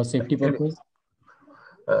for safety purpose?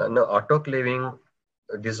 No, autoclaving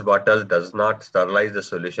this bottle does not sterilize the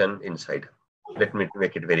solution inside. Let me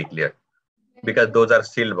make it very clear, because those are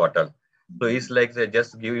sealed bottles. So it's like they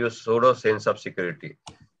just give you pseudo sense of security.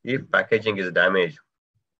 If packaging is damaged,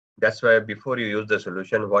 that's why before you use the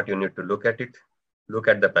solution, what you need to look at it, look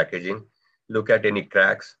at the packaging, look at any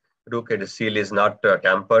cracks, look at the seal is not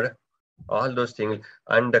tampered, all those things.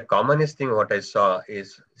 And the commonest thing what I saw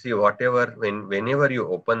is, see, whenever you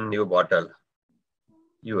open new bottle,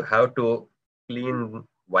 you have to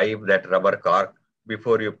wipe that rubber cork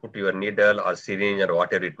before you put your needle or syringe or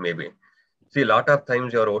whatever it may be. See, a lot of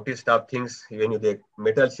times your OT staff thinks when the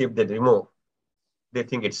metal chip they remove, they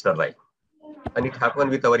think it's sterile. And it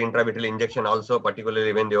happened with our intravitreal injection also,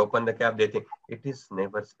 particularly when they open the cap, they think it is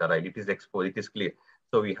never sterile, it is exposed, it is clear.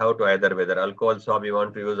 So we have to either whether alcohol swab you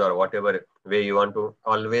want to use or whatever way you want to,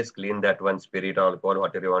 always clean that one, spirit or alcohol,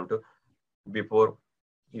 whatever you want to, before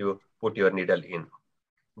you put your needle in.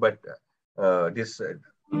 But this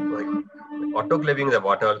autoclaving the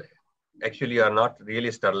bottle, actually are not really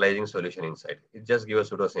sterilizing solution inside. It just gives a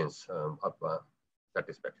pseudo sense of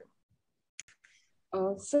satisfaction.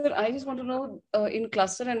 Sir, I just want to know, in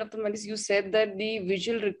cluster endophthalmitis, you said that the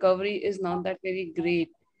visual recovery is not that very great.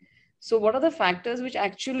 So what are the factors which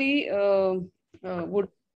actually would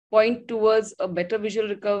point towards a better visual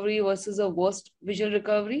recovery versus a worse visual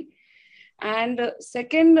recovery? And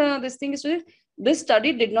second, this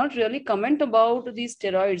study did not really comment about these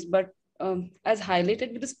steroids, but as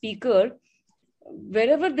highlighted with the speaker,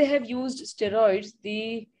 wherever they have used steroids,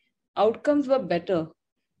 the outcomes were better.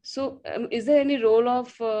 So is there any role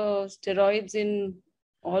of steroids in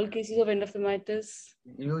all cases of endophthalmitis?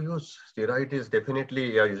 You use steroid is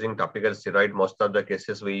definitely using topical steroid. Most of the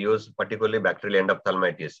cases we use, particularly bacterial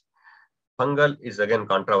endophthalmitis. Fungal is again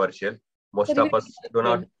controversial. Most of us do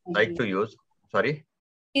not like to use. Sorry?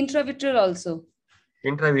 Intravitreal also.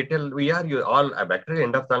 Intravitreal, we are all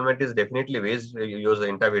bacterial endophthalmitis definitely ways use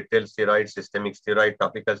intravitreal steroid, systemic steroid,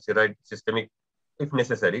 topical steroid, systemic if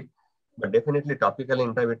necessary. But definitely topical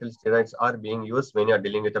intravitreal steroids are being used when you are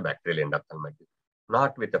dealing with a bacterial endophthalmitis,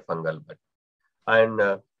 not with a fungal. But and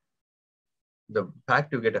the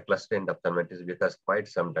fact you get a cluster endophthalmitis because quite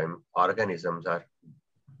sometimes organisms are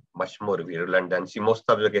much more virulent than see most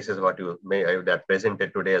of the cases what you may have that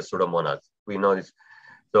presented today as pseudomonas. We know this.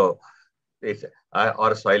 So it's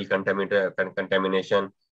or soil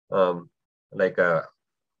contamination, like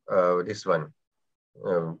this one,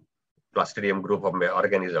 Clostridium group of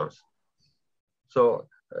organisms. So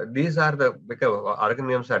these are because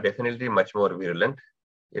organisms are definitely much more virulent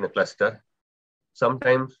in a cluster.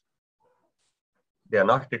 Sometimes they are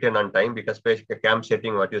not treated on time because camp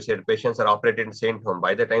setting, what you said, patients are operated in St. Home.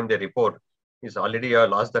 By the time they report, it's already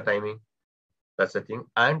lost the timing. That's the thing.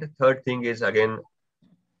 And third thing is, again,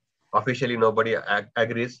 officially nobody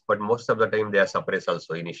agrees, but most of the time they are suppressed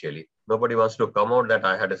also initially. Nobody wants to come out that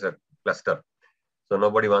I had a cluster. So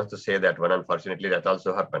nobody wants to say that one. Unfortunately, that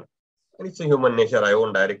also happened. And it's a human nature. I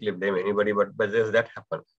won't directly blame anybody, but does that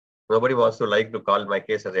happen? Nobody wants to like to call my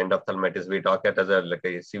case as endophthalmitis. We talk it as like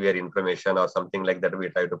a severe inflammation or something like that. We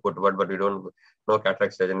try to put word, but we don't. No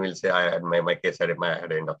cataract surgeon will say I had my case I had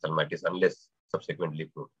endophthalmitis unless subsequently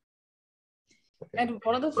proved. Okay. And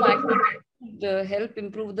what are the factors that help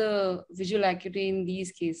improve the visual acuity in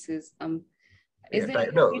these cases? Again,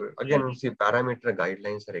 see, parameter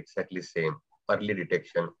guidelines are exactly same. Early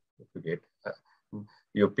detection, if you get.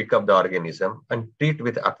 You pick up the organism and treat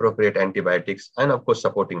with appropriate antibiotics and of course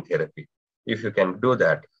supporting therapy. If you can do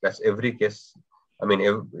that, that's every case. I mean,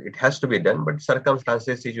 it has to be done, but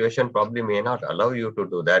circumstances, situation probably may not allow you to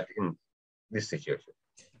do that in this situation,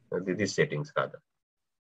 these settings rather.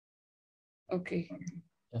 Okay.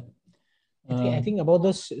 I think about the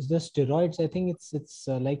steroids, I think it's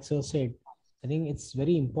like Sir said, I think it's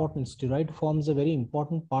very important. Steroid forms a very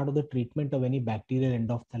important part of the treatment of any bacterial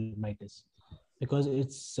endophthalmitis. Because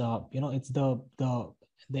it's it's the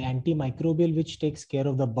antimicrobial which takes care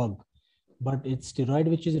of the bug, but it's steroid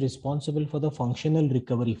which is responsible for the functional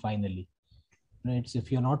recovery finally. Right? So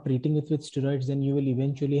if you're not treating it with steroids, then you will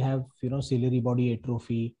eventually have ciliary body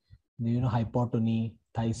atrophy, hypotony,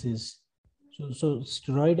 phthisis. So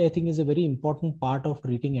steroid I think is a very important part of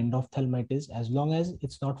treating endophthalmitis as long as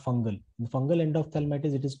it's not fungal. In fungal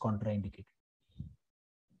endophthalmitis, it is contraindicated.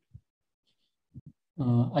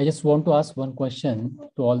 I just want to ask one question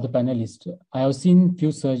to all the panelists. I have seen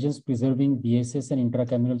few surgeons preserving BSS and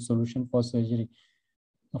intracameral solution for surgery,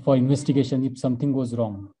 for investigation if something goes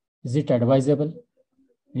wrong. Is it advisable?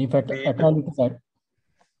 And if at all it is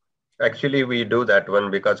actually, we do that one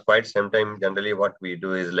because quite sometimes generally what we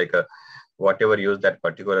do is like whatever use that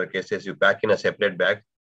particular cases, you pack in a separate bag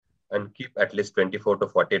and keep at least 24 to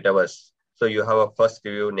 48 hours. So you have a first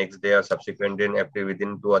review next day or subsequent day, after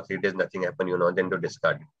within 2 or 3 days, nothing happened, then to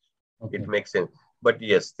discard it. Okay. It makes sense. But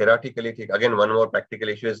yes, theoretically, again, one more practical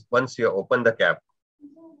issue is once you open the cap,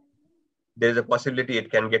 there is a possibility it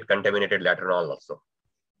can get contaminated later on also.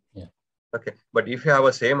 Yeah. Okay. But if you have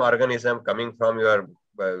a same organism coming from your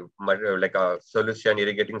like a solution,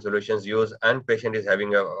 irrigating solutions used, and patient is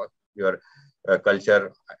having your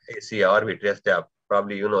culture AC or vitreous tap,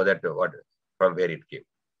 probably that from where it came.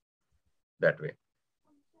 That way.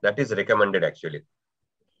 That is recommended actually.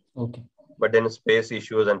 Okay. But then space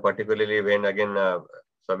issues, and particularly when again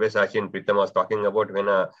Sabyasachi and Pritam was talking about when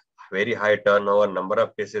a very high turnover number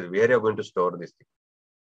of cases, where are you going to store this thing?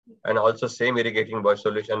 And also same irrigating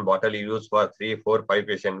solution bottle you use for 3, 4, 5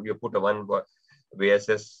 patients. You put a one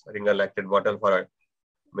VSS ringer lactate bottle for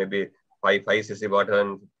maybe 5 cc bottle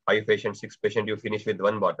and 5 patients, 6 patients, you finish with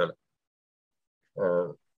one bottle.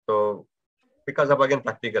 So because of, again,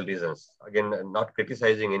 practical reasons, again, not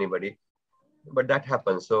criticizing anybody, but that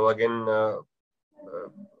happens. So again,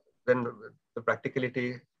 then the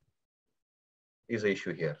practicality is an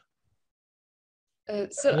issue here.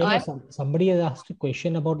 Somebody has asked a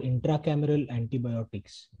question about intracameral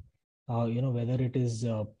antibiotics, whether it is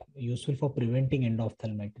useful for preventing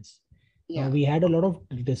endophthalmitis. Yeah. We had a lot of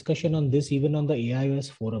discussion on this even on the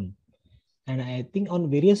AIOS forum. And I think on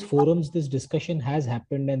various forums, this discussion has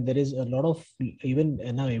happened, and there is a lot of even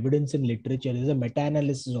now evidence in literature. There's a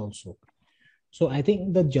meta-analysis also. So I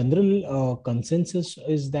think the general consensus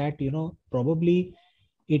is that, probably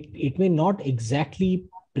it may not exactly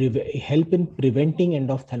help in preventing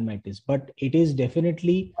endophthalmitis, but it is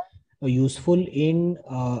definitely useful in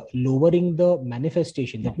lowering the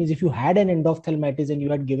manifestation. That means if you had an endophthalmitis and you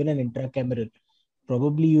had given an intracameral,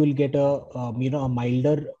 probably you will get a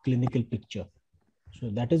milder clinical picture. So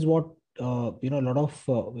that is what a lot of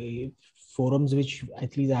forums which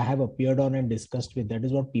at least I have appeared on and discussed with. That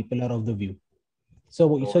is what people are of the view.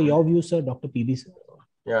 So your view, sir, Dr. PB, sir?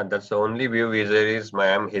 Yeah, that's the only view is I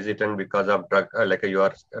am hesitant because of drug, like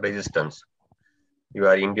your resistance. You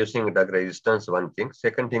are inducing drug resistance, one thing.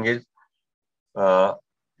 Second thing is,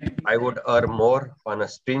 I would err more on a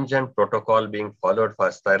stringent protocol being followed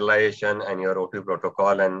for sterilization and your O2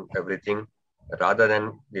 protocol and everything, rather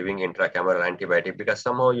than giving intracameral antibiotic, because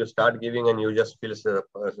somehow you start giving and you just feel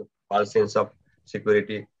a false sense of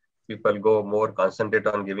security. People go more concentrate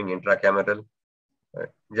on giving intracameral.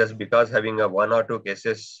 Just because having a 1 or 2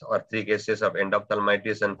 cases or 3 cases of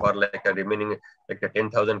endophthalmitis, and for like a remaining like a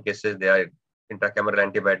 10,000 cases, their intracameral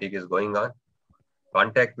antibiotic is going on.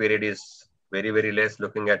 Contact period is very, very less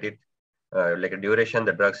looking at it. Like a duration,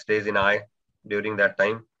 the drug stays in eye during that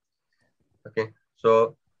time. Okay.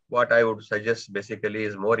 So what I would suggest basically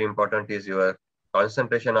is more important is your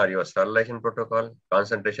concentration or your sterilization protocol,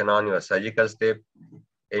 concentration on your surgical step,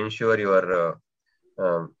 ensure your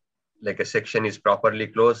like a section is properly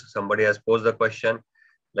closed. Somebody has posed the question,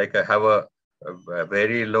 like I have a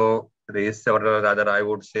very low risk, or rather I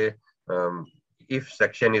would say, if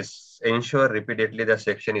section is, ensure repeatedly the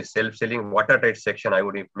section is self-sealing. Watertight section I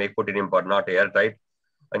would put it in, but not airtight.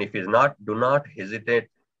 And if it's not, do not hesitate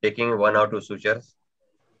taking 1 or 2 sutures.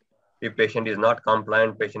 If patient is not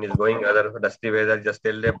compliant, patient is going other dusty weather, just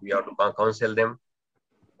tell them, we have to counsel them.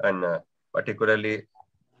 And particularly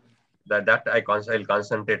that I'll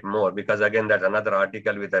concentrate more, because again, that's another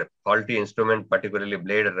article with a faulty instrument, particularly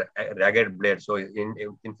blade, ragged blade. So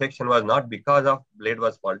infection was not because of blade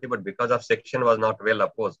was faulty, but because of section was not well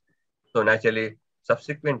opposed. So naturally,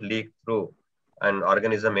 subsequent leak through an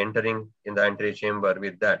organism entering in the anterior chamber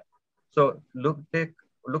with that. So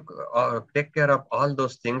take care of all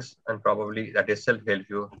those things, and probably that itself help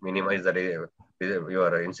you minimize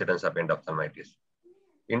your incidence of endophthalmitis.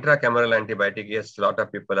 Intracameral antibiotic, yes, a lot of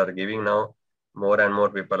people are giving now. More and more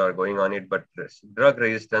people are going on it, but drug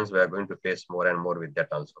resistance, we are going to face more and more with that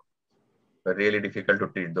also. It's really difficult to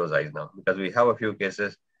treat those eyes now, because we have a few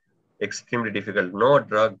cases, extremely difficult. No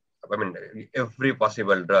drug, I mean, every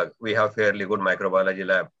possible drug. We have fairly good microbiology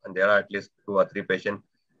lab, and there are at least 2 or 3 patients.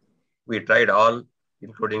 We tried all,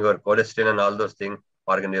 including your cholesterol and all those things.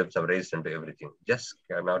 Organisms are resistant to everything. Just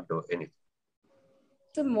cannot do anything.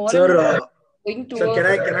 Sir,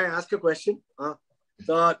 can I ask a question?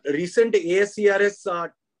 The recent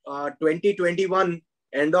ASCRS 2021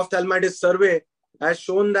 endophthalmitis survey has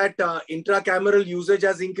shown that intracameral usage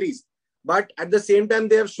has increased. But at the same time,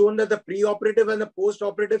 they have shown that the preoperative and the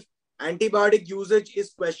postoperative antibiotic usage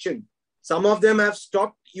is questioned. Some of them have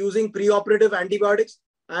stopped using preoperative antibiotics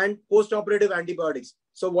and postoperative antibiotics.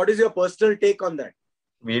 So what is your personal take on that?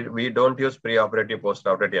 We don't use preoperative,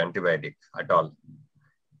 postoperative antibiotics at all.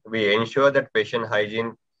 We ensure that patient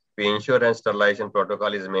hygiene, we ensure and sterilization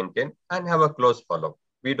protocol is maintained and have a close follow-up.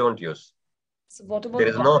 We don't use. So what about there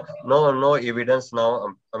is no evidence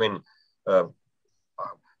now.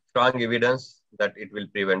 Strong evidence that it will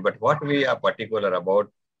prevent. But what we are particular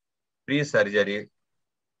about, pre-surgery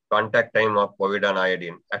contact time of povidone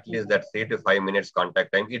iodine, at least that 3 to 5 minutes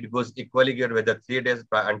contact time. It goes equally good whether 3 days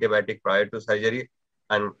antibiotic prior to surgery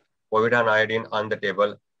and povidone iodine on the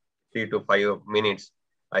table 3 to 5 minutes.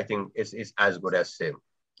 I think it's as good as same.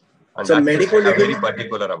 And so that's very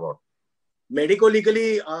particular about.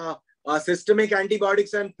 Medico-legally, systemic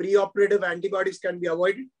antibiotics and preoperative antibiotics can be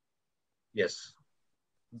avoided? Yes.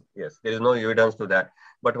 Yes, there is no evidence to that.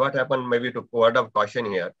 But what happened, maybe to word of caution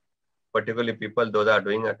here, particularly people, those are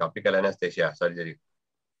doing a topical anesthesia surgery.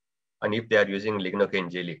 And if they are using lignocaine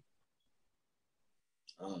jelly,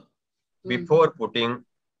 before putting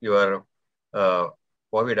your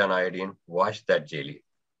povidone iodine, wash that jelly.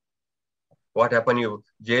 What happened? You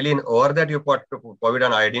jelly over that you put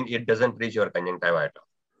povidone iodine, it doesn't reach your conjunctiva at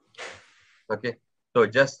all. Okay, so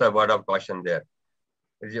just a word of caution there.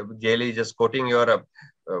 Jelly just coating your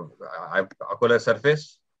ocular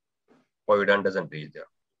surface, povidone doesn't reach there.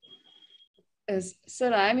 Yes,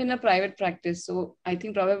 sir, I am in a private practice, so I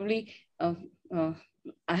think probably I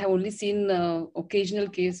have only seen occasional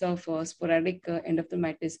case of sporadic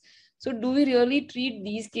endophthalmitis. So do we really treat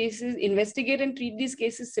these cases, investigate and treat these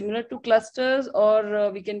cases similar to clusters,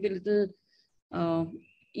 or we can be a little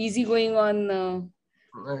easygoing on?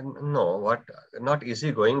 No, not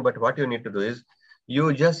easygoing, but what you need to do is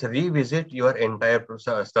you just revisit your entire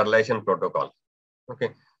sterilization protocol. Okay,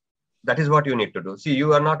 that is what you need to do. See,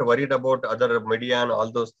 you are not worried about other media and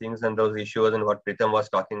all those things and those issues and what Pritham was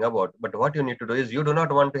talking about. But what you need to do is you do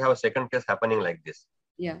not want to have a second case happening like this.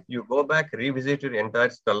 Yeah. You go back, revisit your entire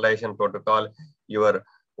sterilization protocol, your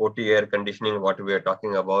OT air conditioning, what we are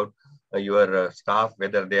talking about, your staff,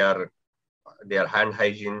 whether their hand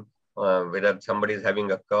hygiene, whether somebody is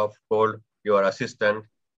having a cough, cold, your assistant,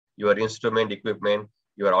 your instrument equipment,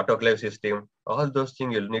 your autoclave system, all those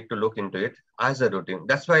things you'll need to look into it as a routine.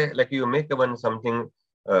 That's why like you make one something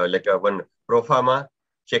like a one pro forma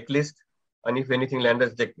checklist, and if anything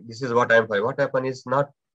lands, check, this is what I'm for. What happen is not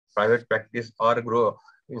private practice or grow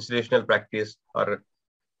institutional practice or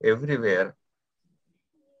everywhere.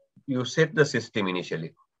 You set the system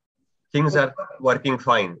initially. Things are working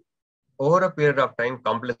fine. Over a period of time,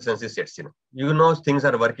 complacency sets in. You know things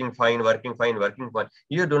are working fine.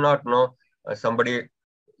 You do not know somebody,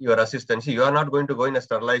 your assistant. See, you are not going to go in a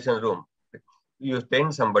sterilization room. You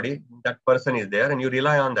train somebody, that person is there, and you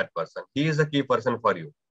rely on that person. He is a key person for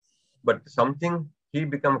you. But something, he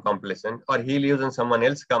become complacent, or he leaves and someone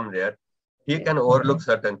else come there, he can overlook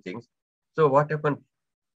certain things. So what happened?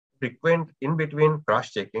 Frequent in between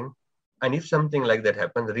cross-checking, and if something like that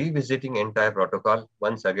happens, revisiting entire protocol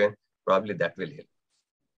once again, probably that will help.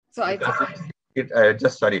 So I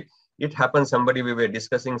think it happened. Somebody, we were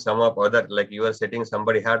discussing some of other, like you were setting,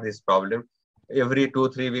 somebody had this problem. Every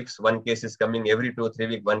 2-3 weeks, one case is coming. Every 2-3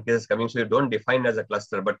 weeks, one case is coming. So you don't define as a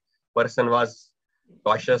cluster, but person was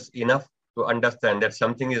cautious enough to understand that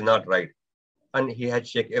something is not right, and he had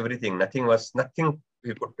checked everything. Nothing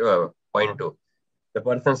he could point to. The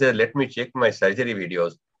person says, "Let me check my surgery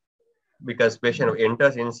videos," because patient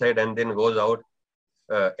enters inside and then goes out.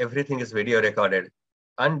 Everything is video recorded,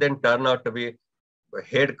 and then turn out to be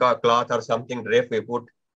head cloth or something drape we put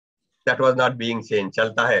that was not being changed.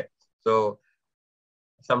 Chalta hai. So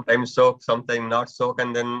sometimes soak, sometimes not soak,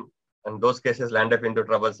 and those cases land up into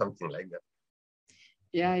trouble, something like that.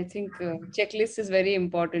 Yeah, I think checklist is very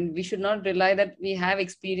important. We should not rely that we have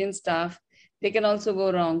experienced staff. They can also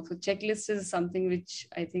go wrong. So checklist is something which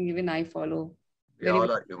I think even I follow. We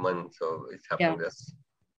all are human, so it happens.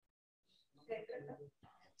 Yeah.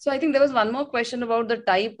 So I think there was one more question about the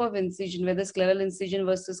type of incision, whether scleral incision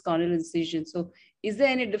versus corneal incision. So is there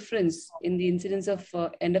any difference in the incidence of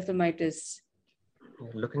endophthalmitis?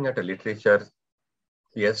 Looking at the literature,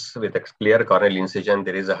 yes, with a clear corneal incision,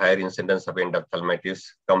 there is a higher incidence of endophthalmitis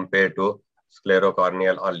compared to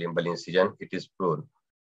sclerocorneal or limbal incision. It is proven.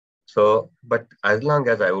 So, but as long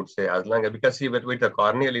as I would say, because see, with the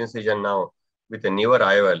corneal incision now, with the newer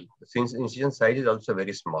IOL, since incision size is also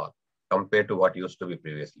very small compared to what used to be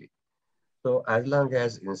previously. So as long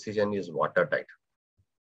as incision is watertight,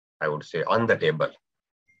 I would say on the table,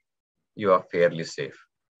 you are fairly safe.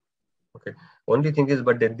 Okay. Only thing is,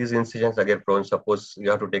 but then these incisions are get prone. Suppose you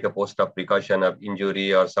have to take a post-op precaution of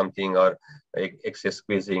injury or something, or excess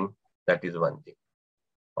squeezing. That is one thing.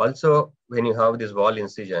 Also, when you have this wall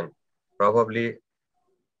incision, probably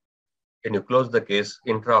when you close the case,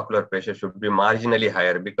 intraocular pressure should be marginally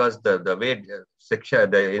higher, because the way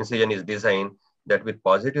the incision is designed, that with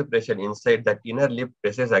positive pressure inside, that inner lip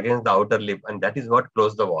presses against the outer lip, and that is what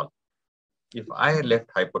closes the wall. If I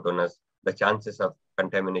left hypotonous, the chances of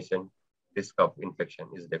contamination, risk of infection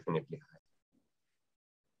is definitely high.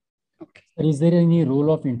 Okay. Is there any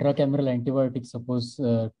role of intracameral antibiotics, suppose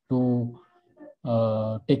to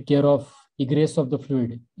take care of egress of the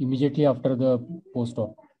fluid immediately after the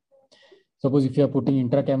post-op? Suppose if you are putting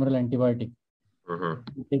intracameral antibiotic,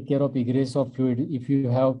 take care of egress of fluid if you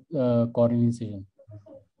have corneal incision.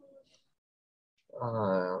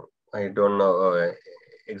 I don't know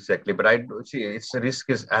exactly, but I see its risk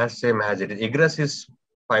is as same as it is. Egress is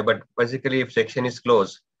fine, but basically if section is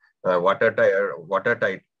closed,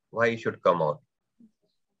 watertight, why it should come out?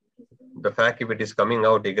 The fact if it is coming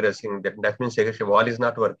out egressing, that means the wall is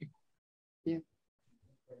not working. Yeah.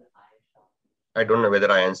 I don't know whether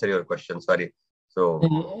I answer your question. Sorry. So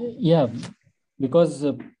yeah, because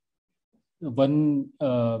one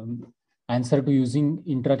answer to using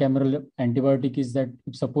intracameral antibiotic is that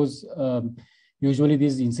if suppose usually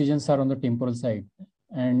these incisions are on the temporal side,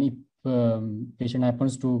 and if patient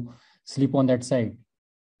happens to sleep on that side,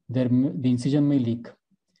 the incision may leak.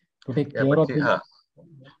 To take care of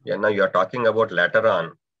now you are talking about later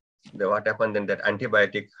on. What happened then, that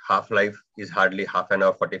antibiotic half-life is hardly half an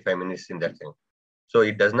hour, 45 minutes in that thing. So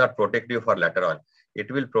it does not protect you for later on.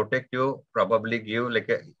 It will protect you, probably give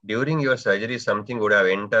during your surgery, something would have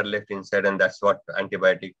entered left inside, and that's what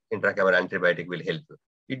intracameral antibiotic will help you.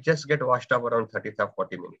 It just get washed up around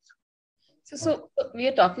 35-40 minutes. So we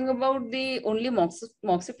are talking about the only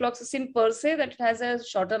moxifloxacin per se that has a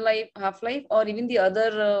shorter half-life, or even the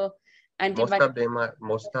other antibiotics?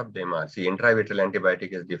 Most of them are. See, intravitreal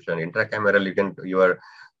antibiotic is different. Intracameral, your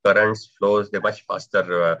currents flows, they're much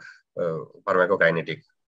faster pharmacokinetic.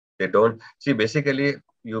 They don't see, basically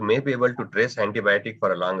you may be able to trace antibiotic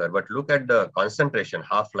for a longer, but look at the concentration,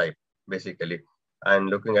 half-life. basically. And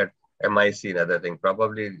looking at MIC and other thing,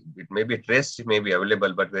 probably it may be traced, it may be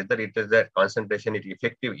available, but whether it is that concentration is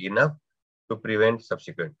effective enough to prevent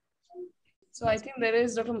subsequent. So I think there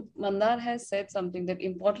is, Dr. Mandar has said something that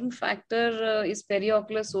important factor is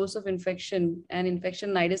periocular source of infection and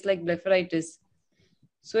infection nidus like blepharitis.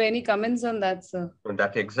 So any comments on that, sir?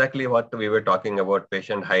 That's exactly what we were talking about,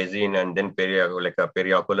 patient hygiene and then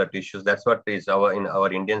periocular tissues. That's what is in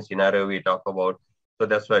our Indian scenario we talk about. So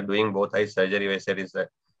that's why doing both eye surgery, I said, is that.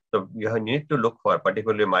 So you need to look for,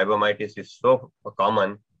 particularly myomitis is so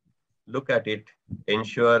common. Look at it,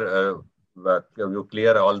 ensure that you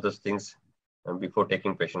clear all those things before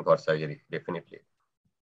taking patient for surgery, definitely.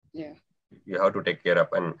 Yeah. You have to take care of.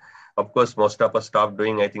 And of course, most of us stop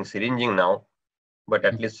doing, I think, syringing now, but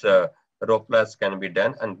at least Roplas can be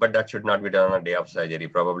done, but that should not be done on a day of surgery,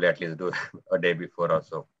 probably at least do a day before or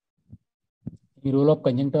so. The role of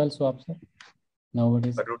conjunctival swab, sir,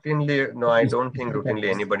 nowadays? But routinely, no, I don't think routinely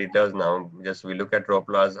anybody does now. Just we look at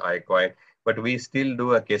Roplas, Icoid, but we still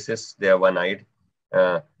do cases, they are one-eyed,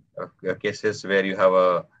 cases where you have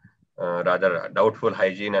a rather doubtful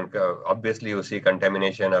hygiene and obviously you see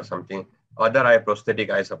contamination or something. Other eye prosthetic,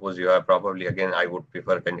 I suppose you have probably, again, I would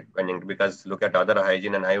prefer conjunctival, because look at other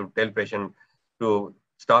hygiene, and I would tell patient to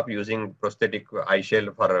stop using prosthetic eye shell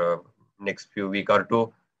for next few week or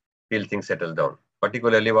two till things settle down.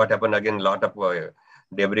 Particularly what happened, again, lot of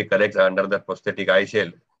debris collects under the prosthetic eye shell.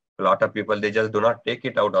 A lot of people, they just do not take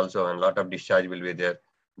it out also, and a lot of discharge will be there.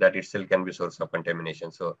 That itself can be source of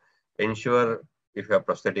contamination. So ensure if you have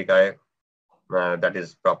prosthetic eye that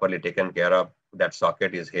is properly taken care of, that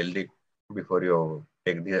socket is healthy before you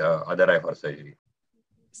take the other eye for surgery.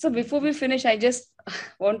 So before we finish, I just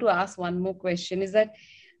want to ask one more question, is that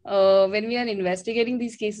when we are investigating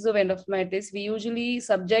these cases of endophthalmitis, we usually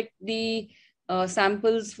subject the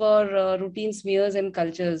samples for routine smears and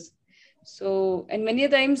cultures. So, and many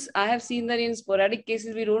times I have seen that in sporadic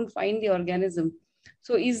cases, we don't find the organism.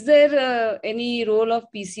 So is there any role of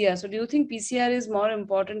PCR? So do you think PCR is more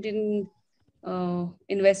important in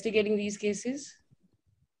investigating these cases?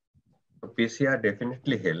 PCR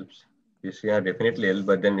definitely helps.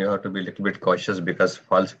 But then you have to be a little bit cautious because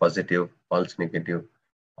false positive, false negative,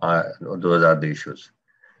 those are the issues.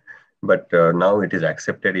 But now it is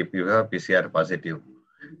accepted if you have PCR positive.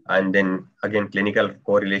 And then again, clinical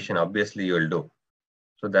correlation, obviously you will do.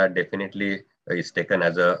 So that definitely is taken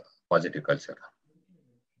as a positive culture.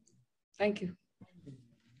 Thank you.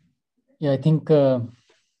 Yeah, I think it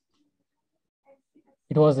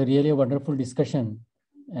was really a wonderful discussion.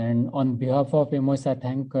 And on behalf of MOS, I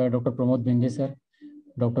thank Dr. Pramod Benge sir,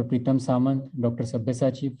 Dr. Pritam Samant, Dr.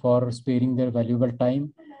 Sabyasachi for sparing their valuable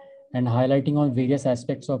time and highlighting on various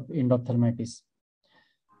aspects of endophthalmitis.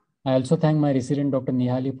 I also thank my resident Dr.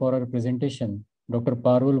 Nihali for her presentation, Dr.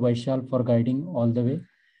 Parul Vaishal for guiding all the way,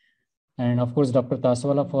 and of course, Dr.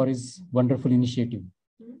 Taswala for his wonderful initiative,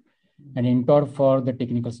 and Intor for the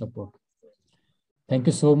technical support. Thank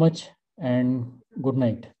you so much and good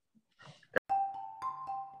night.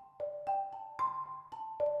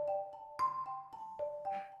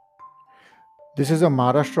 This is a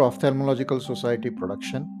Maharashtra Ophthalmological Society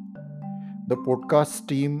production. The podcast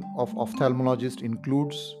team of ophthalmologists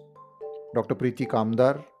includes Dr. Preeti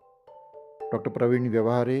Kamdar, Dr. Praveen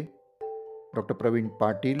Vyavahare, Dr. Praveen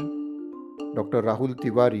Patil, Dr. Rahul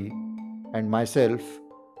Tiwari, and myself,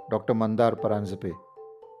 Dr. Mandar Paranzape.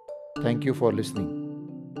 Thank you for listening.